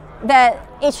 That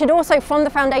it should also, from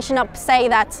the foundation up, say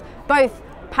that both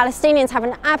Palestinians have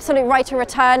an absolute right to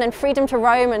return and freedom to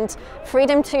roam and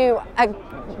freedom to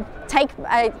take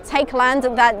land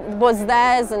that was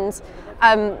theirs and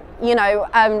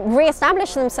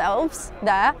re-establish themselves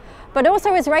there. But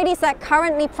also Israelis that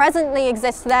presently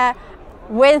exist there,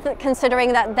 with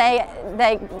considering that they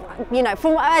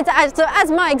from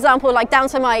as my example, like down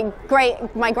to my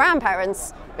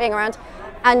grandparents being around.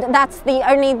 And that's the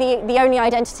only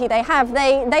identity they have.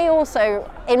 They also,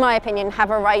 in my opinion, have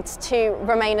a right to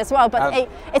remain as well. But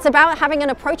it's about having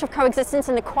an approach of coexistence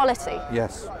and equality.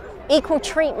 Yes. Equal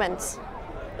treatment.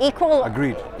 Equal.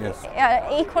 Agreed. Yes.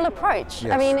 Equal approach.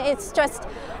 Yes. I mean, it's just,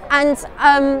 and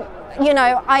I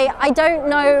don't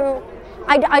know.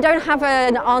 I don't have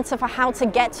an answer for how to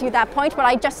get to that point, but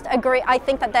I just agree. I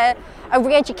think that a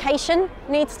re-education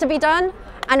needs to be done.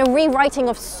 And a rewriting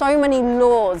of so many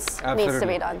laws needs to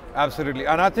be done. Absolutely.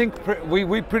 And I think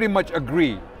we pretty much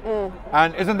agree.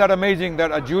 And isn't that amazing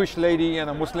that a Jewish lady and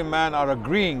a Muslim man are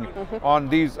agreeing on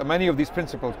many of these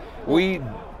principles? We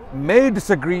may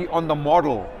disagree on the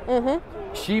model.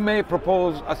 She may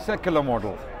propose a secular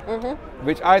model,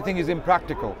 which I think is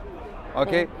impractical.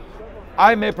 Okay?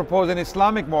 I may propose an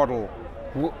Islamic model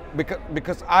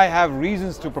because I have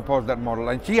reasons to propose that model,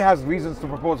 and she has reasons to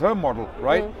propose her model,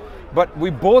 right? But we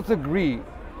both agree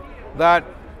that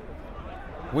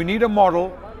we need a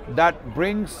model that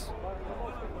brings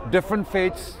different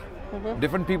faiths,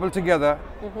 different people together,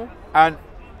 and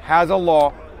has a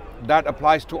law that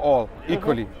applies to all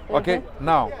equally. Okay.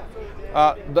 Now,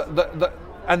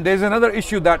 and there's another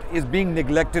issue that is being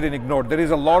neglected and ignored. There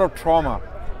is a lot of trauma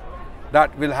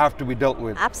that will have to be dealt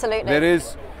with. Absolutely. There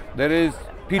is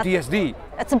PTSD.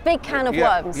 It's a big can of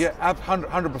worms. Yeah,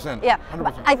 100%. Yeah,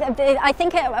 100%. I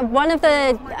think one of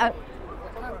the.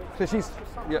 So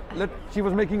she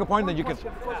was making a point that you can.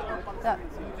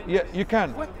 Yeah, you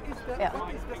can. Yeah.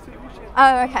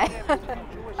 Oh, okay.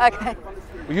 Okay.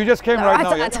 You just came right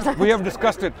now. Yeah? We have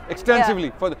discussed it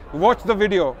extensively. Watch the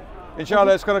video.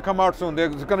 Inshallah, it's going to come out soon.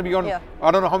 It's going to be on,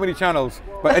 I don't know how many channels.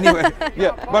 But anyway,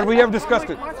 but we have discussed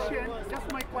it.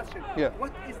 Just my question. Yeah.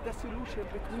 What is the solution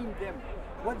between them?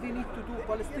 What they need to do,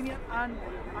 Palestinian and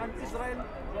Israel,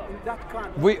 in that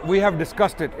country? We have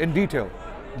discussed it in detail.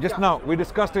 Just now. We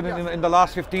discussed it in the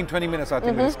last 15-20 minutes. I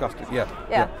think we discussed it. Yeah.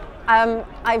 Yeah.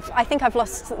 I think I've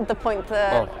lost the point.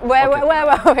 Where were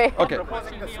we? Okay.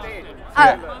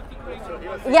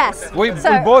 Yes. We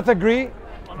both agree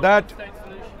that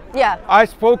I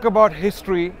spoke about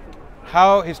history,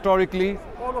 how historically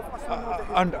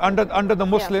under the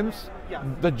Muslims,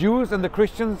 the Jews and the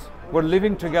Christians were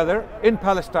living together in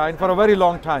Palestine for a very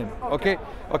long time. Okay,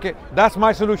 that's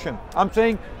my solution. I'm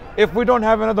saying if we don't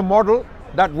have another model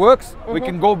that works, we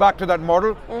can go back to that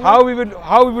model. How we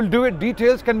will do it,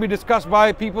 details can be discussed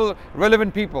by people,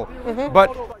 relevant people. But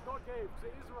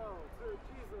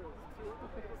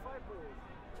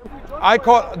I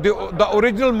call the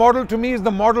original model to me is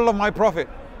the model of my Prophet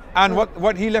and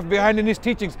what he left behind in his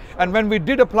teachings. And when we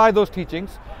did apply those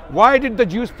teachings, why did the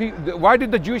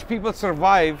Jewish people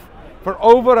survive for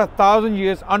over 1,000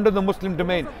 years under the Muslim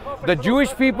domain? The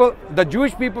Jewish people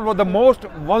were the most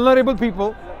vulnerable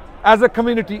people as a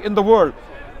community in the world.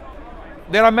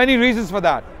 There are many reasons for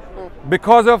that.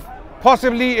 Because of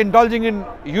possibly indulging in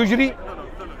usury.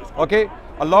 Okay,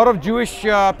 a lot of Jewish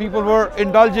people were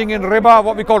indulging in riba,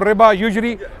 what we call riba,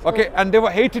 usury. Okay, and they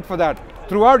were hated for that.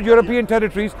 Throughout European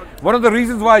territories, one of the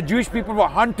reasons why Jewish people were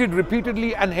hunted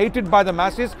repeatedly and hated by the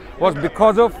masses was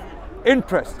because of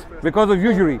interest, because of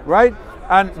usury, right?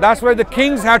 And that's why the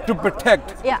kings had to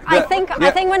protect. Yeah, I think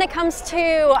when it comes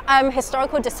to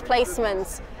historical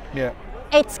displacements,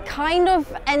 it kind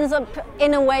of ends up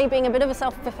in a way being a bit of a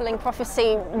self-fulfilling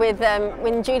prophecy with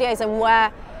Judaism,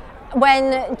 where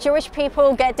when Jewish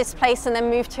people get displaced and then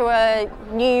move to a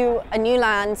new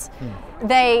land,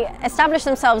 they establish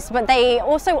themselves, but they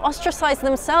also ostracize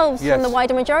themselves from the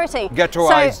wider majority.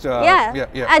 Ghettoized. So,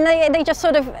 and they just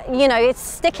sort of, it's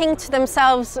sticking to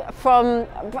themselves from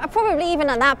probably even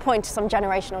at that point some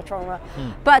generational trauma.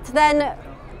 But then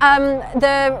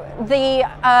the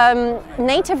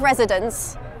native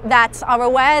residents that are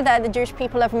aware that the Jewish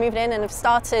people have moved in and have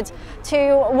started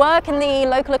to work in the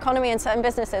local economy and certain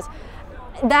businesses,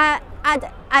 that I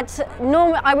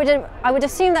would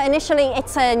assume that initially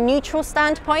it's a neutral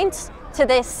standpoint to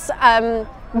this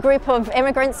group of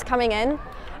immigrants coming in,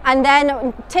 and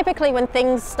then typically when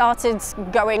things started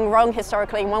going wrong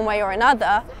historically in one way or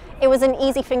another, it was an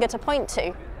easy finger to point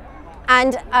to.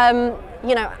 And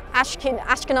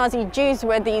Ashkenazi Jews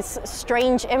were these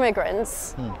strange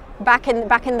immigrants back in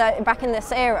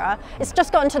this era. It's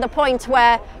just gotten to the point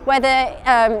where whether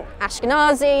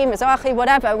Ashkenazi, Mizrahi,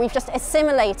 whatever, we've just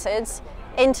assimilated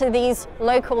into these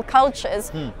local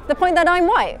cultures. The point that I'm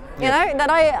white, that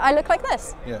I look like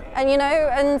this, and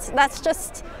and that's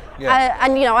just.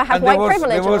 And I have white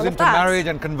privilege. There was intermarriage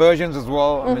and conversions as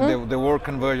well. I mean, there were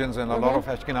conversions, and a lot of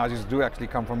Ashkenazis do actually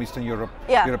come from Eastern Europe,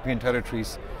 European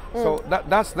territories. So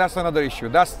that's another issue.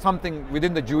 That's something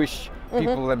within the Jewish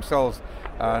people themselves,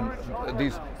 and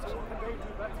these.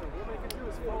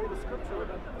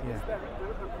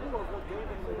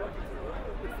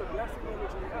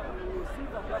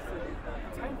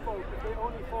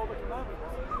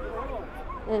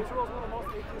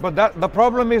 But the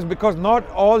problem is because not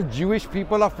all Jewish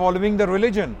people are following the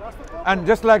religion, and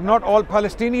just like not all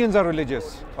Palestinians are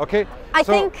religious. Okay, I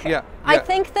think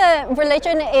the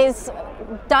religion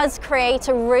does create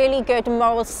a really good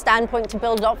moral standpoint to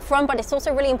build up from, but it's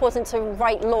also really important to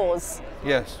write laws.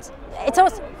 Yes. It's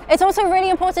also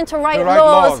really important to write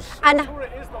laws. And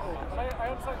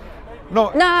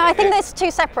no, I think there's two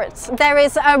separate. There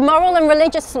is a moral and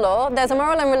religious law. There's a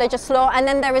moral and religious law, and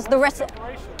then there is the rest.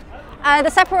 The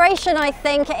separation, I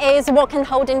think, is what can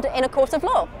hold in a court of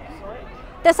law.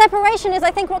 The separation is, I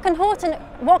think, what can hold in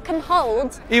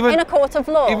a court of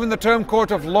law. Even the term court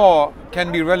of law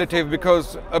can be relative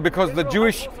because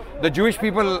the Jewish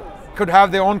people could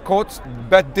have their own courts,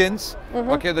 bet dins.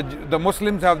 Okay, the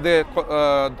Muslims have the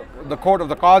court of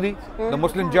the Qadi, the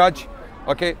Muslim judge.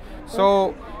 Okay,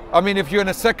 so. I mean, if you're in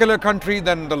a secular country,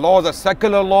 then the laws are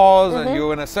secular laws, and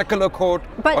you're in a secular court.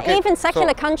 But even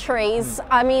secular countries,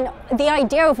 I mean, the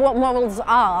idea of what morals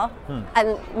are,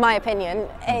 and my opinion,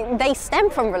 they stem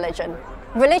from religion.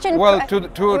 Religion. Well,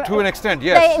 to an extent,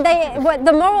 yes.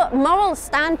 The moral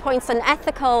standpoints and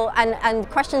ethical and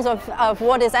questions of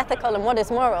what is ethical and what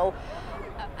is moral.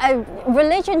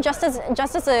 Religion, just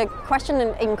as a question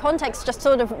in context, just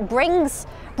sort of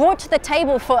brought to the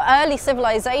table for early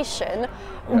civilization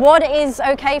what is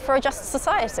okay for a just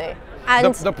society.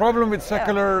 And the problem with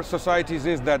secular societies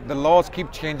is that the laws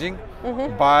keep changing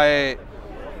by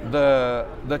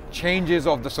the changes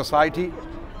of the society.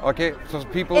 Okay, so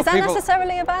is that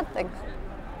necessarily a bad thing?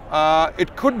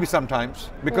 It could be sometimes,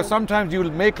 because sometimes you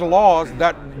will make laws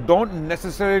that don't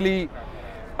necessarily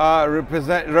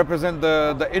represent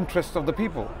the interests of the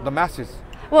people, the masses.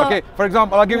 Well, okay, for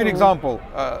example, I'll give you an example.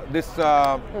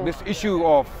 This issue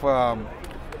of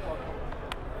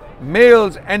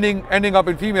males ending up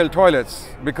in female toilets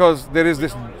because there is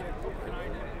this.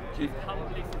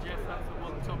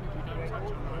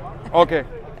 Okay,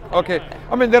 okay.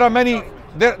 I mean, there are many.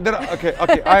 There are, okay.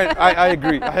 I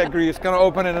agree. It's going to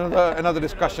open another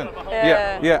discussion.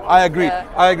 Yeah. I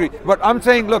agree. But I'm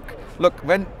saying, look.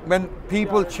 When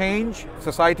people change,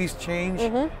 societies change.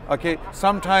 Okay.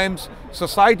 Sometimes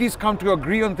societies come to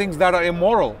agree on things that are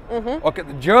immoral. Okay.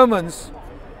 The Germans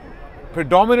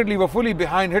predominantly were fully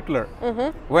behind Hitler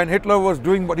when Hitler was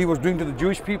doing what he was doing to the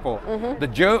Jewish people.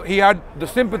 He had the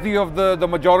sympathy of the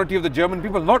majority of the German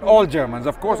people, not all Germans,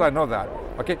 of course I know that.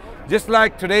 Okay, just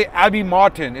like today Abby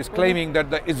Martin is claiming that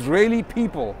the Israeli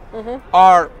people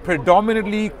are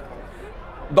predominantly,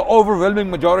 the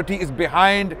overwhelming majority is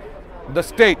behind the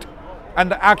state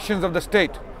and the actions of the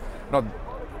state. Now,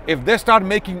 if they start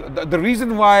making, the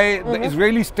reason why the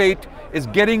Israeli state is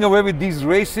getting away with these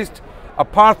racist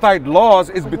apartheid laws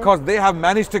is because they have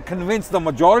managed to convince the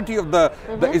majority of the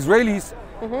Israelis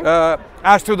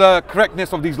as to the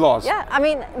correctness of these laws. Yeah, I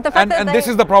mean, the fact that this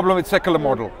is the problem with secular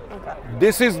model.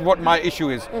 This is what my issue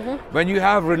is. When you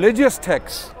have religious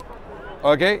texts,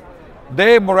 okay,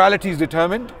 their morality is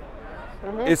determined.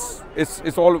 It's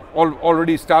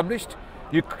already established.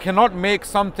 You cannot make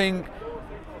something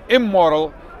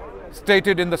immoral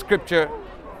stated in the scripture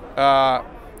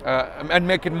and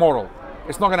make it moral.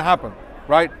 It's not going to happen,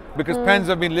 right? Because pens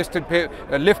have been lifted,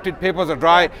 papers are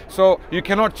dry. So you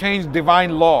cannot change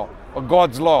divine law or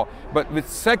God's law. But with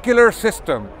secular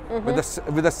system,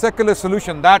 with a secular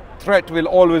solution, that threat will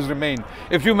always remain.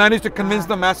 If you manage to convince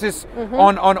the masses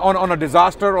on a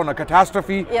disaster, on a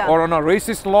catastrophe, or on a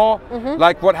racist law,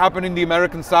 like what happened in the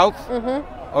American South,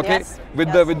 okay,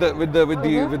 with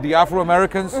the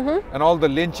Afro-Americans and all the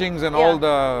lynchings and all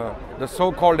the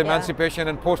so-called emancipation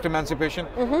and post-emancipation,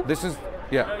 this is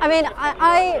I mean,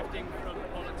 I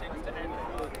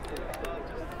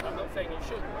I'm not saying you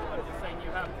shouldn't, I'm just saying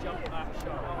you have jumped that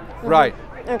shark. right.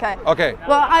 Okay.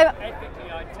 Well,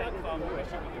 Ethically, I take far more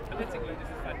issue with you. Politically, this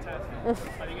is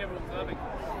fantastic. I think everyone's loving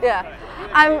it. yeah.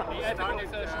 The ethical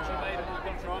assertions you made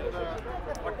have gone wrong.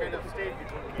 What kind of state?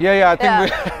 I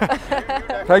think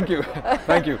thank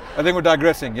you. I think we're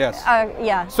digressing, yes.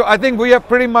 Yeah. So I think we have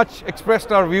pretty much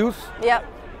expressed our views. Yep.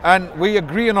 And we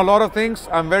agree on a lot of things.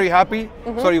 I'm very happy.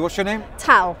 Sorry, what's your name?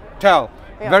 Tal. Tal.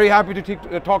 Very happy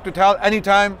to talk to Tal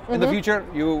anytime in the future.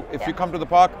 If you come to the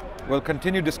park, we'll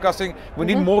continue discussing. We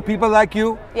need more people like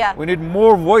you. Yeah. We need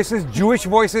more voices, Jewish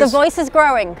voices. The voice is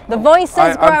growing. The voice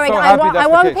is growing. So I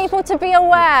want people to be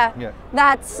aware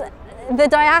that the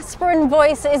diasporan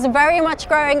voice is very much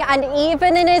growing, and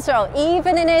even in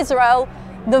Israel,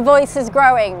 the voice is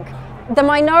growing. The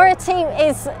minority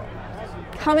is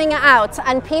coming out,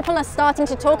 and people are starting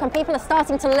to talk, and people are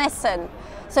starting to listen.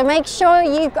 So make sure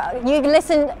you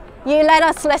listen. You let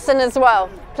us listen as well,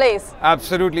 please.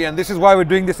 Absolutely, and this is why we're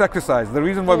doing this exercise. The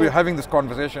reason why we're having this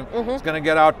conversation is going to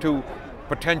get out to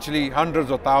potentially hundreds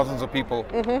or thousands of people.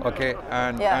 Okay,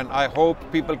 and I hope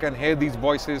people can hear these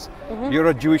voices. You're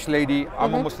a Jewish lady,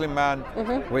 I'm a Muslim man.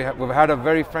 We've had a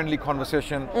very friendly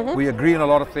conversation. We agree on a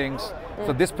lot of things.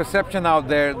 So this perception out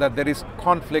there that there is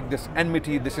conflict, this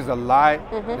enmity, this is a lie,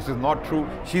 this is not true.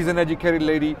 She's an educated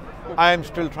lady. I am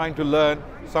still trying to learn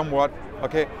somewhat.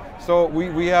 Okay, so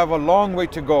we have a long way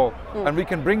to go, and we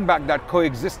can bring back that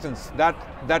coexistence,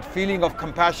 that feeling of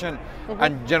compassion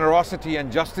and generosity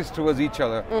and justice towards each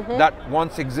other that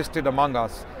once existed among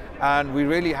us. And we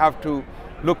really have to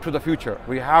look to the future.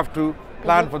 We have to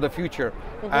plan for the future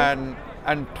and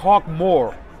talk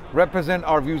more, represent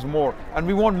our views more. And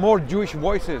we want more Jewish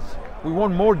voices. We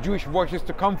want more Jewish voices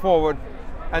to come forward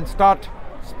and start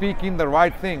speaking the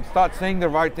right thing, start saying the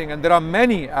right thing. And there are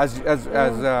many, as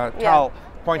Tal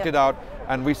pointed out,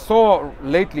 and we saw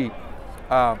lately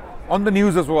on the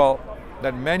news as well,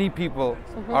 that many people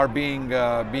are being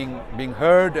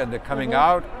heard, and they're coming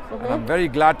out. And I'm very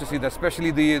glad to see that,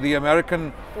 especially the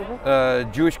American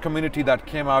Jewish community that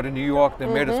came out in New York. They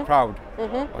made us proud.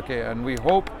 Okay, and we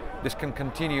hope this can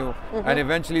continue, and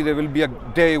eventually there will be a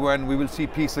day when we will see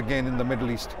peace again in the Middle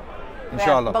East.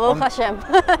 Inshallah. Baruch Hashem.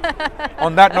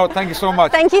 On that note, thank you so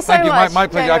much. Thank you so much. My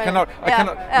pleasure. Genuine. I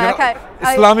cannot.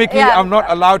 Islamically, I'm not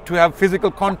allowed to have physical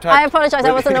contact. I apologize.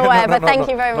 I wasn't aware, but thank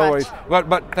you very much. No worries.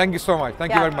 But thank you so much.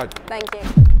 Thank you very much. Thank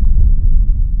you.